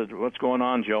me and said, "What's going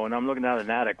on, Joe?" And I'm looking out an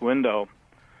attic window.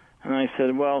 And I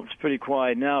said, "Well, it's pretty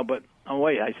quiet now, but..." Oh,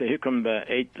 wait, I said, "Here come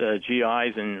 8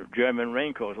 GIs in German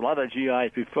raincoats." A lot of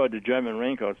GIs preferred the German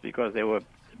raincoats because they were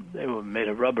made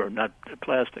of rubber, not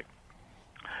plastic.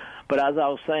 But as I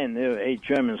was saying, there were 8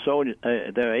 German soldiers.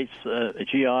 There were 8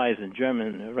 GIs in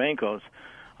German raincoats.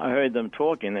 I heard them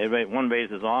talking. One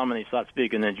raised his arm and he started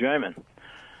speaking in German.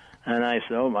 And I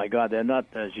said, "Oh my God, they're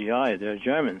not GIs, they're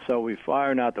German." So we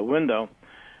fired out the window,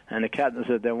 and the captain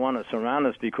said they want to surround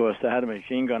us because they had a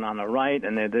machine gun on the right,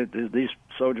 and these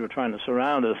soldiers were trying to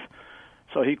surround us.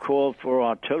 So he called for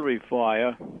artillery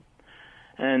fire,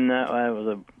 and it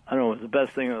was it was the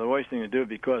best thing or the worst thing to do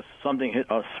because something hit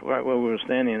us right where we were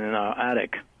standing in our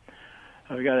attic.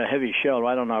 we got a heavy shell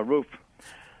right on our roof,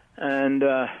 and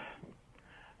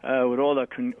with all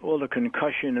the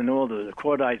concussion and all the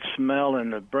cordite smell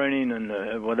and the burning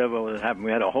and whatever was happening,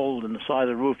 we had a hole in the side of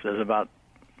the roof that's about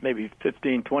maybe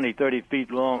 15, 20, 30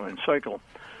 feet long in circle.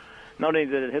 Not only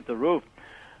did it hit the roof,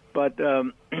 but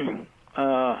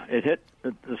it hit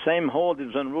the same hole that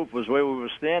was on the roof was where we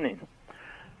were standing.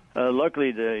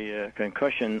 Luckily, the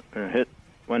concussion hit.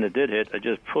 When it did hit, it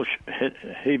just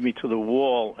heaved me to the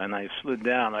wall, and I slid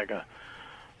down like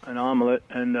an omelet.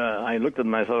 And I looked at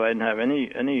myself. I didn't have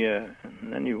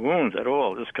any wounds at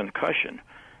all, just concussion.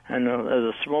 And as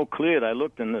the smoke cleared, I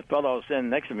looked, and the fellow standing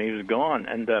next to me, he was gone.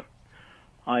 And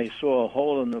I saw a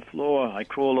hole in the floor. I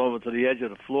crawled over to the edge of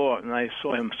the floor, and I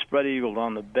saw him spread-eagled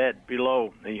on the bed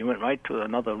below. He went right to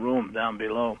another room down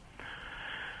below.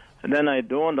 And then it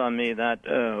dawned on me that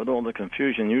with all the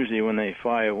confusion, usually when they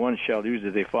fire one shell, usually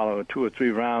they follow 2 or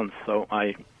 3 rounds. So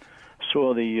I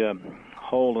saw the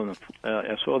hole in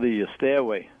I saw the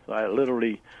stairway. So I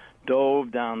literally dove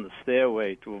down the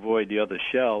stairway to avoid the other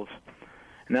shells.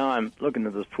 Now I'm looking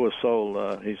at this poor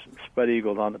soul. He's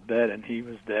spread-eagled on the bed, and he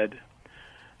was dead.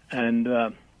 And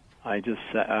I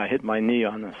hit my knee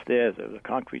on the stairs. There was a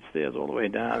concrete stairs all the way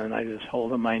down, and I just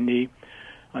held on my knee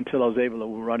until I was able to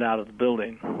run out of the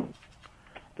building.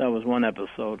 That was one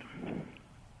episode.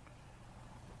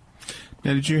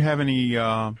 Now, did you have any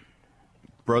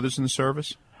brothers in the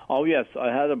service? Oh, yes.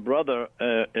 I had a brother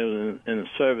in the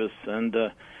service, and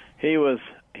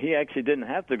he actually didn't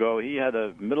have to go. He had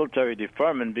a military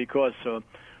deferment because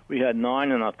we had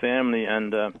 9 in our family,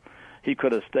 and he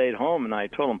could have stayed home, and I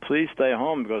told him, please stay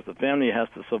home because the family has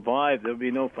to survive. There'll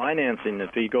be no financing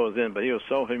if he goes in. But he was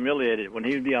so humiliated. When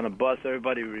he would be on a bus,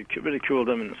 everybody ridiculed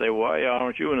him and say, why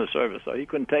aren't you in the service? So he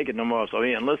couldn't take it no more, so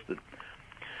he enlisted.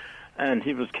 And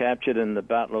he was captured in the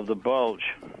Battle of the Bulge.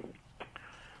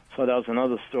 So that was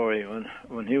another story.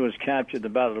 When he was captured, the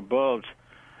Battle of the Bulge,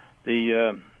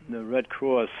 the Red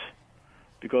Cross,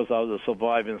 because I was a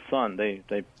surviving son,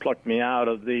 they plucked me out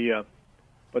of the...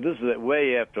 But this is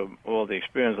way after all the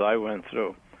experience I went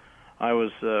through.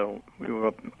 We were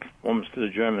up almost to the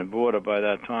German border by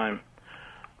that time,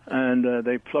 and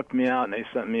they plucked me out and they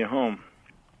sent me home.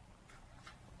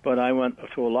 But I went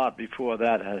through a lot before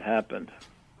that had happened.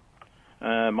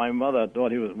 My mother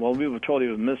thought we were told he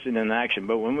was missing in action,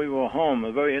 but when we were home,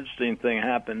 a very interesting thing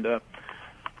happened.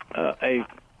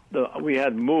 We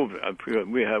had moved.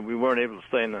 We weren't able to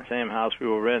stay in the same house we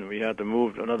were in. We had to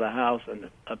move to another house, and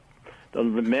the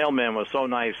mailman was so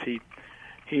nice.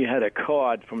 He had a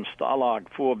card from Stalag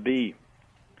 4B,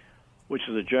 which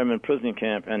is a German prison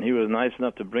camp, and he was nice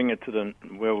enough to bring it to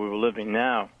where we were living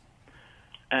now.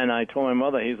 And I told my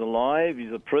mother, he's alive,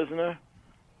 he's a prisoner,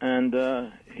 and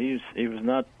he was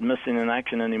not missing in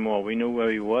action anymore. We knew where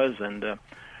he was, and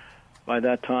by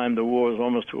that time the war was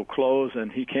almost to a close,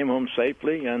 and he came home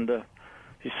safely, and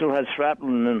he still had shrapnel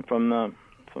in him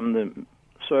from the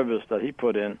service that he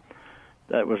put in.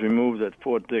 That was removed at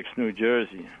Fort Dix, New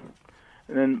Jersey.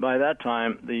 And then by that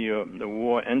time, the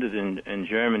war ended in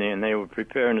Germany, and they were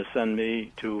preparing to send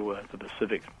me to the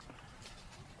Pacific.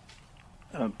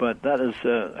 But that is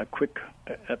a quick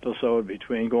episode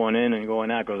between going in and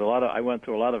going out, because I went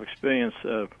through a lot of experience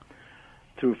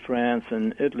through France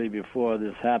and Italy before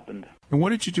this happened. And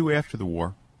what did you do after the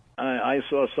war? I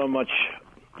saw so much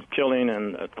killing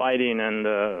and fighting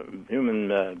and human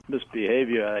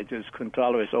misbehavior. I just couldn't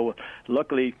tolerate. So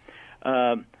luckily,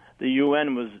 the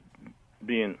UN was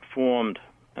being formed,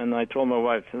 and I told my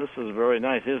wife, this is very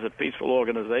nice. Here's a peaceful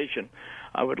organization.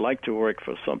 I would like to work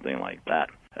for something like that.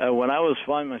 When I was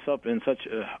finding myself in such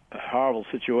horrible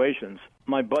situations,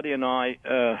 my buddy and I,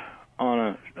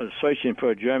 searching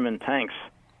for German tanks,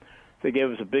 they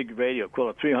gave us a big radio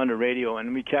called a 300 radio,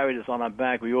 and we carried this on our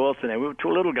back. We alternated. We were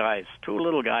two little guys,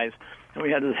 and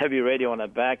we had this heavy radio on our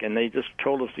back, and they just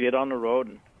told us to get on the road.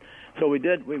 And so we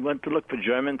did. We went to look for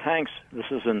German tanks. This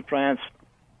is in France.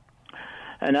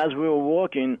 And as we were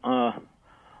walking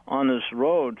on this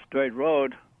road, straight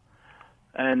road,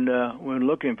 and we were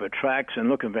looking for tracks and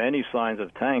looking for any signs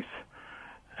of tanks,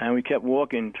 and we kept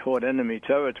walking toward enemy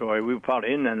territory. We were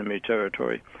probably in enemy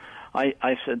territory.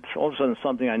 I said, all of a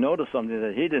sudden I noticed something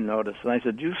that he didn't notice. And I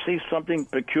said, do you see something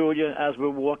peculiar as we're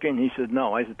walking? He said,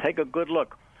 no. I said, take a good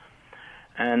look.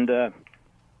 And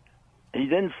he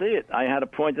didn't see it. I had to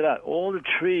point it out. All the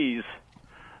trees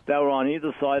that were on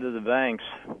either side of the banks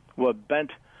were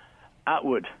bent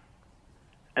outward.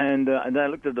 And then I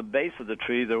looked at the base of the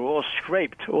tree. They were all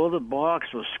scraped. All the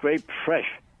barks were scraped fresh.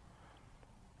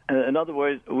 In other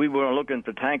words, we weren't looking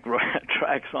for tank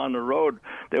tracks on the road.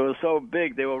 They were so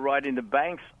big, they were riding the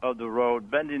banks of the road,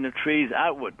 bending the trees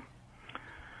outward.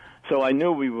 So I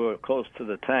knew we were close to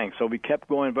the tank. So we kept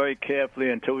going very carefully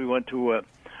until we went to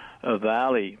a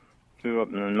valley. We were up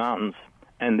in the mountains.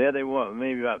 And there they were,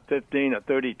 maybe about 15 or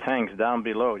 30 tanks down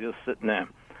below, just sitting there.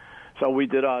 So we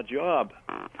did our job.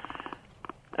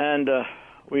 And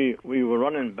we were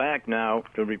running back now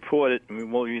to report it.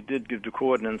 We did give the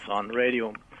coordinates on the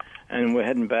radio. And we're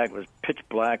heading back. It was pitch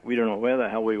black. We don't know where the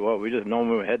hell we were. We just know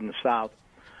we were heading south.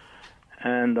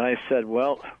 And I said,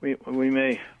 well, we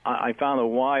may. I found a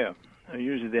wire.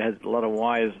 Usually they had a lot of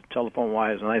wires, telephone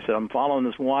wires. And I said, I'm following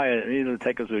this wire. It either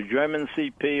take us to a German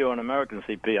CP or an American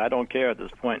CP. I don't care at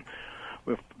this point.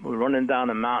 We're running down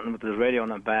the mountain with this radio on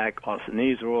the back. Our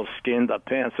knees are all skinned. Our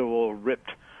pants are all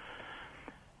ripped.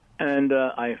 And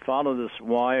I followed this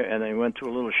wire, and I went to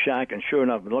a little shack. And sure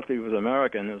enough, luckily it was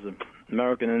American. There was an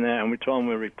American in there. And we told him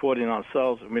we're reporting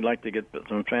ourselves, and we'd like to get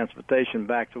some transportation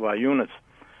back to our units.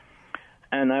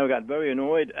 And I got very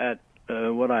annoyed at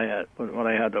what I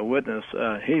had to witness.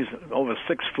 He's over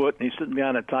 6 foot, and he's sitting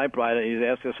behind a typewriter. He's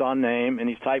asked us our name, and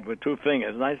he's typing with 2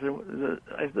 fingers. And I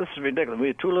said, this is ridiculous. We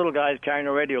had 2 little guys carrying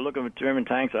a radio looking for German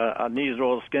tanks. Our knees are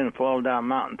all skinned, falling down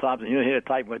mountaintops, and you're here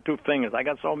typing with 2 fingers. I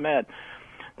got so mad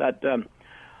that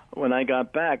when I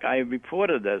got back, I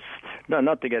reported this. No,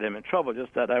 not to get him in trouble,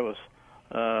 just that I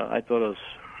thought it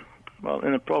was,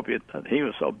 inappropriate. He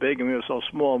was so big, and we were so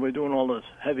small. We were doing all this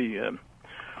heavy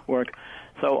work.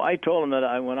 So I told him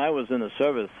that when I was in the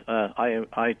service,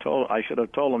 I should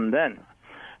have told him then.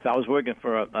 So I was working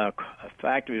for a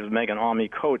factory that was making Army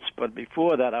coats, but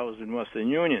before that I was in Western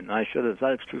Union. I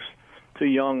was too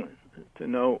young to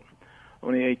know,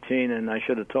 only 18, and I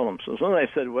should have told him. So as soon as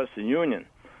I said Western Union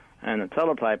and the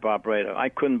teletype operator, I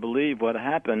couldn't believe what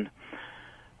happened.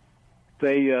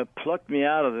 They plucked me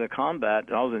out of the combat.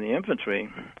 I was in the infantry,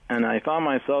 and I found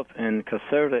myself in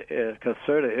Caserta,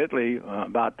 Italy,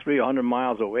 about 300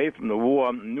 miles away from the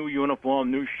war. New uniform,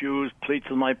 new shoes, pleats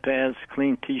in my pants,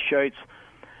 clean T-shirts,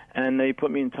 and they put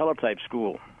me in teletype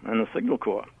school in the Signal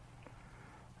Corps.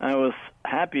 I was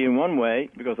happy in one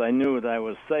way because I knew that I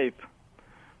was safe,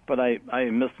 but I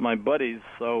missed my buddies.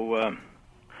 So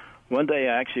one day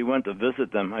I actually went to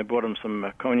visit them. I bought them some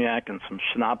cognac and some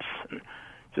schnapps,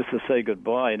 just to say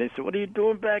goodbye. And they said, what are you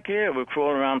doing back here? We're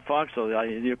crawling around Foxhole.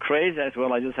 You're crazy? I said,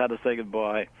 well, I just had to say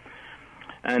goodbye.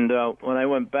 And when I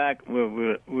went back, we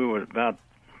were about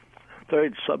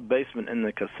third sub-basement in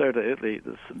the Caserta, Italy.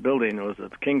 This building was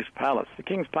at the King's Palace. The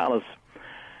King's Palace,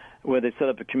 where they set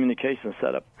up a communication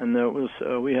setup. And there was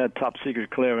we had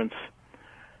top-secret clearance.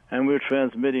 And we were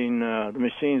transmitting, the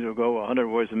machines would go 100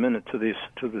 words a minute to the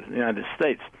United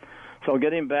States. So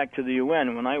getting back to the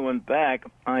UN, when I went back,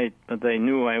 they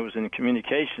knew I was in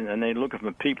communication, and they looking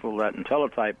for people that in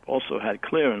teletype also had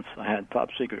clearance. I had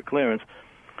top-secret clearance.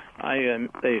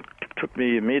 They took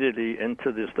me immediately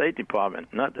into the State Department.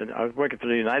 I was working for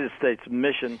the United States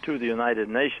mission to the United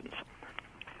Nations.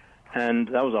 And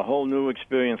that was a whole new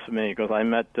experience for me because I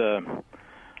met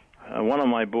one of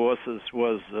my bosses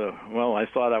was, I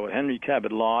started out with Henry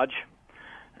Cabot Lodge.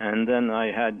 And then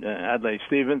I had Adlai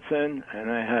Stevenson,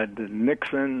 and I had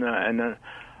Nixon,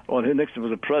 Nixon was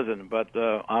the president, but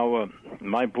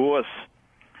my boss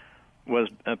was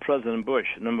President Bush,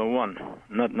 number 1,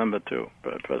 not number 2,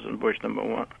 but President Bush, number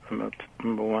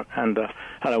one, and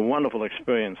had a wonderful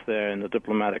experience there in the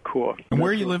diplomatic corps. And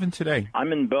where are you living today?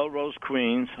 I'm in Belrose,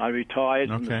 Queens. I retired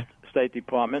from the State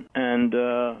Department, and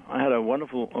I had a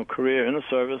wonderful career in the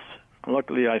service.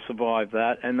 Luckily, I survived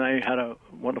that, and I had a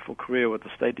wonderful career with the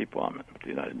State Department of the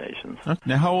United Nations.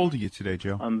 Now, how old are you today,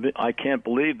 Joe? I can't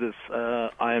believe this.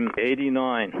 I'm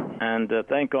 89, and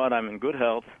thank God I'm in good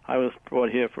health. I was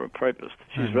brought here for a purpose.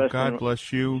 God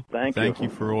bless you. Thank you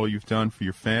for all you've done for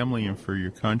your family and for your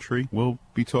country. We'll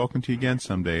be talking to you again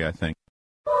someday, I think.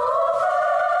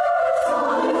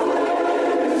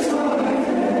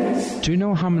 Do you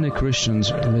know how many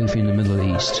Christians live in the Middle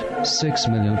East? 6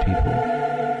 million people.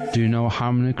 Do you know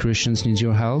how many Christians need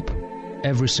your help?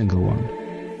 Every single one.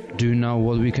 Do you know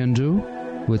what we can do?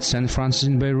 With St. Francis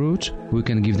in Beirut, we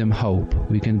can give them hope.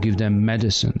 We can give them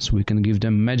medicines. We can give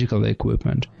them medical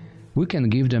equipment. We can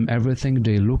give them everything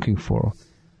they're looking for,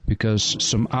 because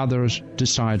some others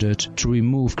decided to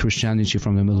remove Christianity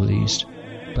from the Middle East.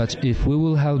 But if we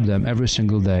will help them every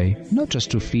single day, not just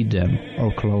to feed them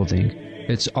or clothing,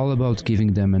 it's all about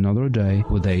giving them another day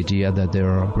with the idea that they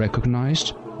are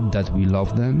recognized, that we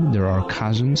love them, they're our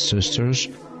cousins, sisters,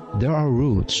 they're our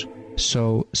roots.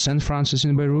 So St. Francis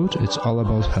in Beirut, it's all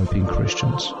about helping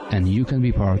Christians, and you can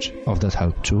be part of that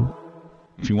help too.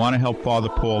 If you want to help Father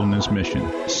Paul in his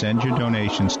mission, send your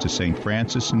donations to St.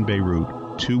 Francis in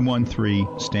Beirut,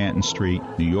 213 Stanton Street,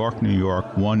 New York, New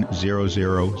York,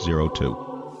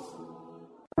 10002.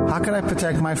 How can I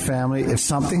protect my family if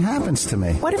something happens to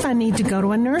me? What if I need to go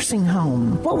to a nursing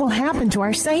home? What will happen to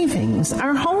our savings,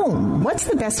 our home? What's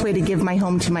the best way to give my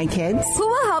home to my kids? Who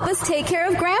will help us take care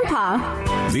of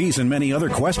Grandpa? These and many other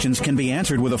questions can be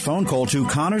answered with a phone call to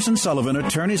Connors & Sullivan,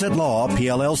 Attorneys at Law,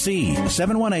 PLLC,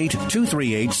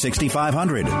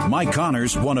 718-238-6500. Mike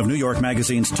Connors, one of New York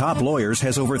Magazine's top lawyers,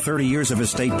 has over 30 years of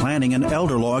estate planning and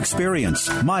elder law experience.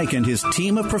 Mike and his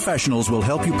team of professionals will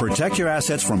help you protect your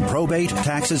assets from probate,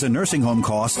 taxes, and nursing home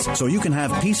costs so you can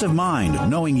have peace of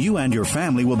mind knowing you and your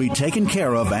family will be taken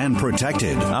care of and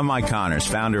protected. I'm Mike Connors,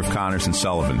 founder of Connors &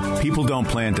 Sullivan. People don't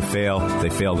plan to fail, they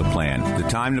fail to plan. The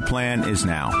time to plan is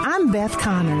now. I'm Beth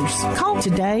Connors. Call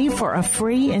today for a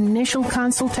free initial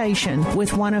consultation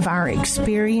with one of our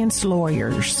experienced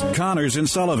lawyers. Connors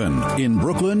 & Sullivan in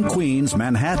Brooklyn, Queens,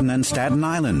 Manhattan, and Staten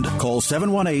Island. Call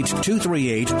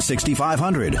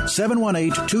 718-238-6500,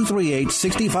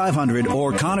 718-238-6500,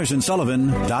 or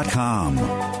ConnorsandSullivan.com.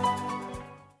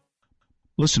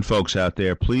 Listen, folks out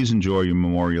there, please enjoy your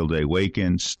Memorial Day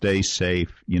weekend. Stay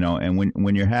safe, and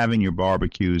when you're having your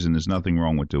barbecues, and there's nothing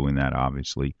wrong with doing that,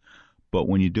 obviously, but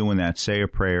when you're doing that, say a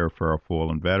prayer for our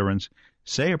fallen veterans.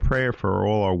 Say a prayer for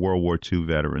all our World War II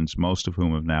veterans, most of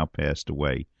whom have now passed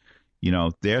away.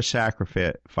 Their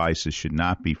sacrifices should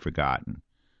not be forgotten.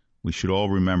 We should all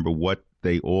remember what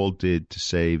they all did to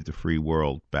save the free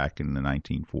world back in the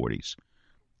 1940s.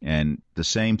 And the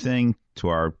same thing to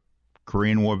our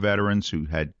Korean War veterans who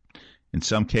had, in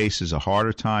some cases, a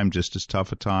harder time, just as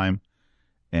tough a time,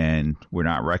 and were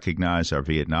not recognized, our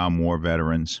Vietnam War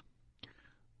veterans.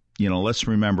 Let's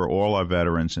remember all our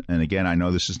veterans. And again, I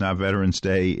know this is not Veterans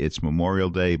Day, it's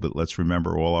Memorial Day, but let's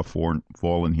remember all our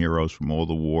fallen heroes from all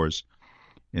the wars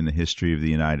in the history of the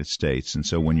United States. And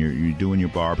so when you're doing your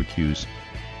barbecues,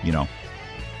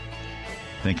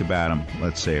 think about them.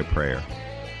 Let's say a prayer.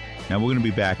 Now, we're going to be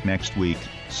back next week,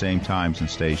 same times and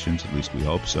stations, at least we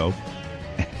hope so.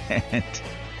 And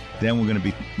then we're going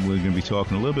to be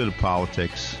talking a little bit of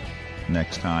politics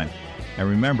next time. And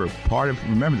remember,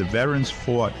 the veterans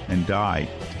fought and died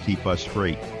to keep us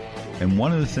free. And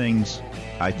one of the things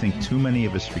I think too many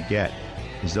of us forget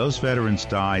is those veterans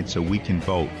died so we can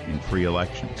vote in free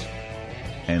elections.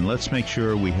 And let's make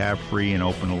sure we have free and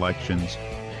open elections,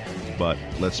 but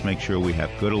let's make sure we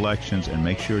have good elections, and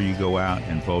make sure you go out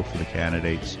and vote for the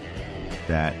candidates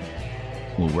that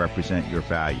will represent your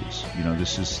values.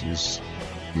 This is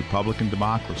Republican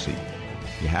democracy.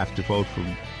 You have to vote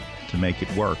to make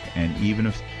it work. And even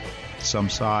if some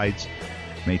sides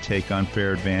may take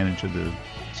unfair advantage of the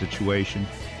situation,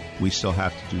 we still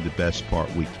have to do the best part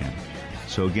we can.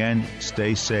 So again,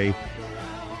 stay safe.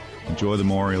 Enjoy the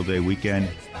Memorial Day weekend.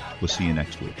 We'll see you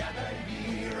next week.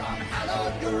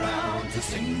 To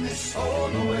sing this soul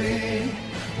away.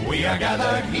 We are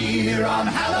gathered here on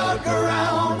hallowed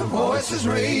ground, voices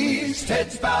raised,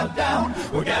 heads bowed down.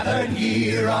 We're gathered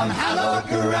here on hallowed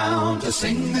ground to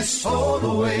sing this soul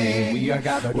away. We are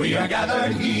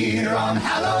gathered here on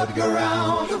hallowed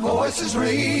ground, voices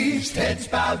raised, heads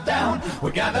bowed down.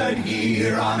 We're gathered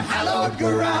here on hallowed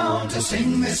ground to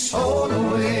sing this soul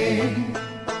away.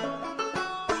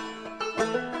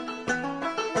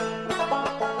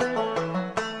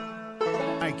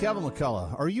 Kevin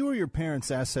McCullough, are you or your parents'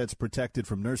 assets protected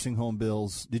from nursing home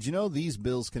bills? Did you know these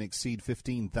bills can exceed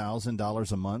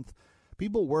 $15,000 a month?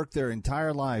 People work their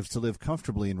entire lives to live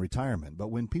comfortably in retirement, but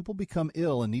when people become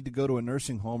ill and need to go to a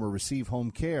nursing home or receive home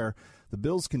care, the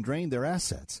bills can drain their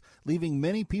assets, leaving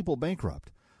many people bankrupt.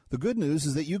 The good news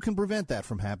is that you can prevent that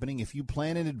from happening if you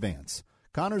plan in advance.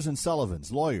 Connors &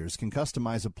 Sullivan's lawyers can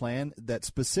customize a plan that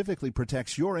specifically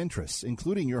protects your interests,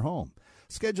 including your home.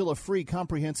 Schedule a free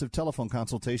comprehensive telephone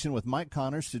consultation with Mike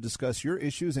Connors to discuss your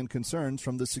issues and concerns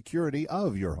from the security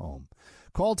of your home.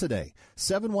 Call today,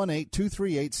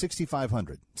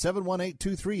 718-238-6500,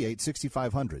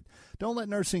 718-238-6500. Don't let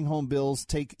nursing home bills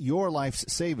take your life's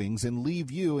savings and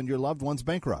leave you and your loved ones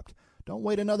bankrupt. Don't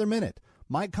wait another minute.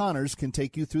 Mike Connors can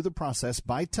take you through the process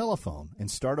by telephone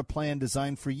and start a plan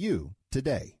designed for you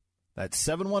today. That's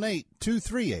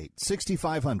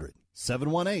 718-238-6500.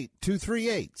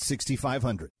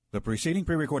 718-238-6500. The preceding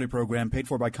pre-recorded program paid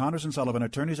for by Connors & Sullivan,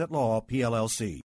 Attorneys at Law, PLLC.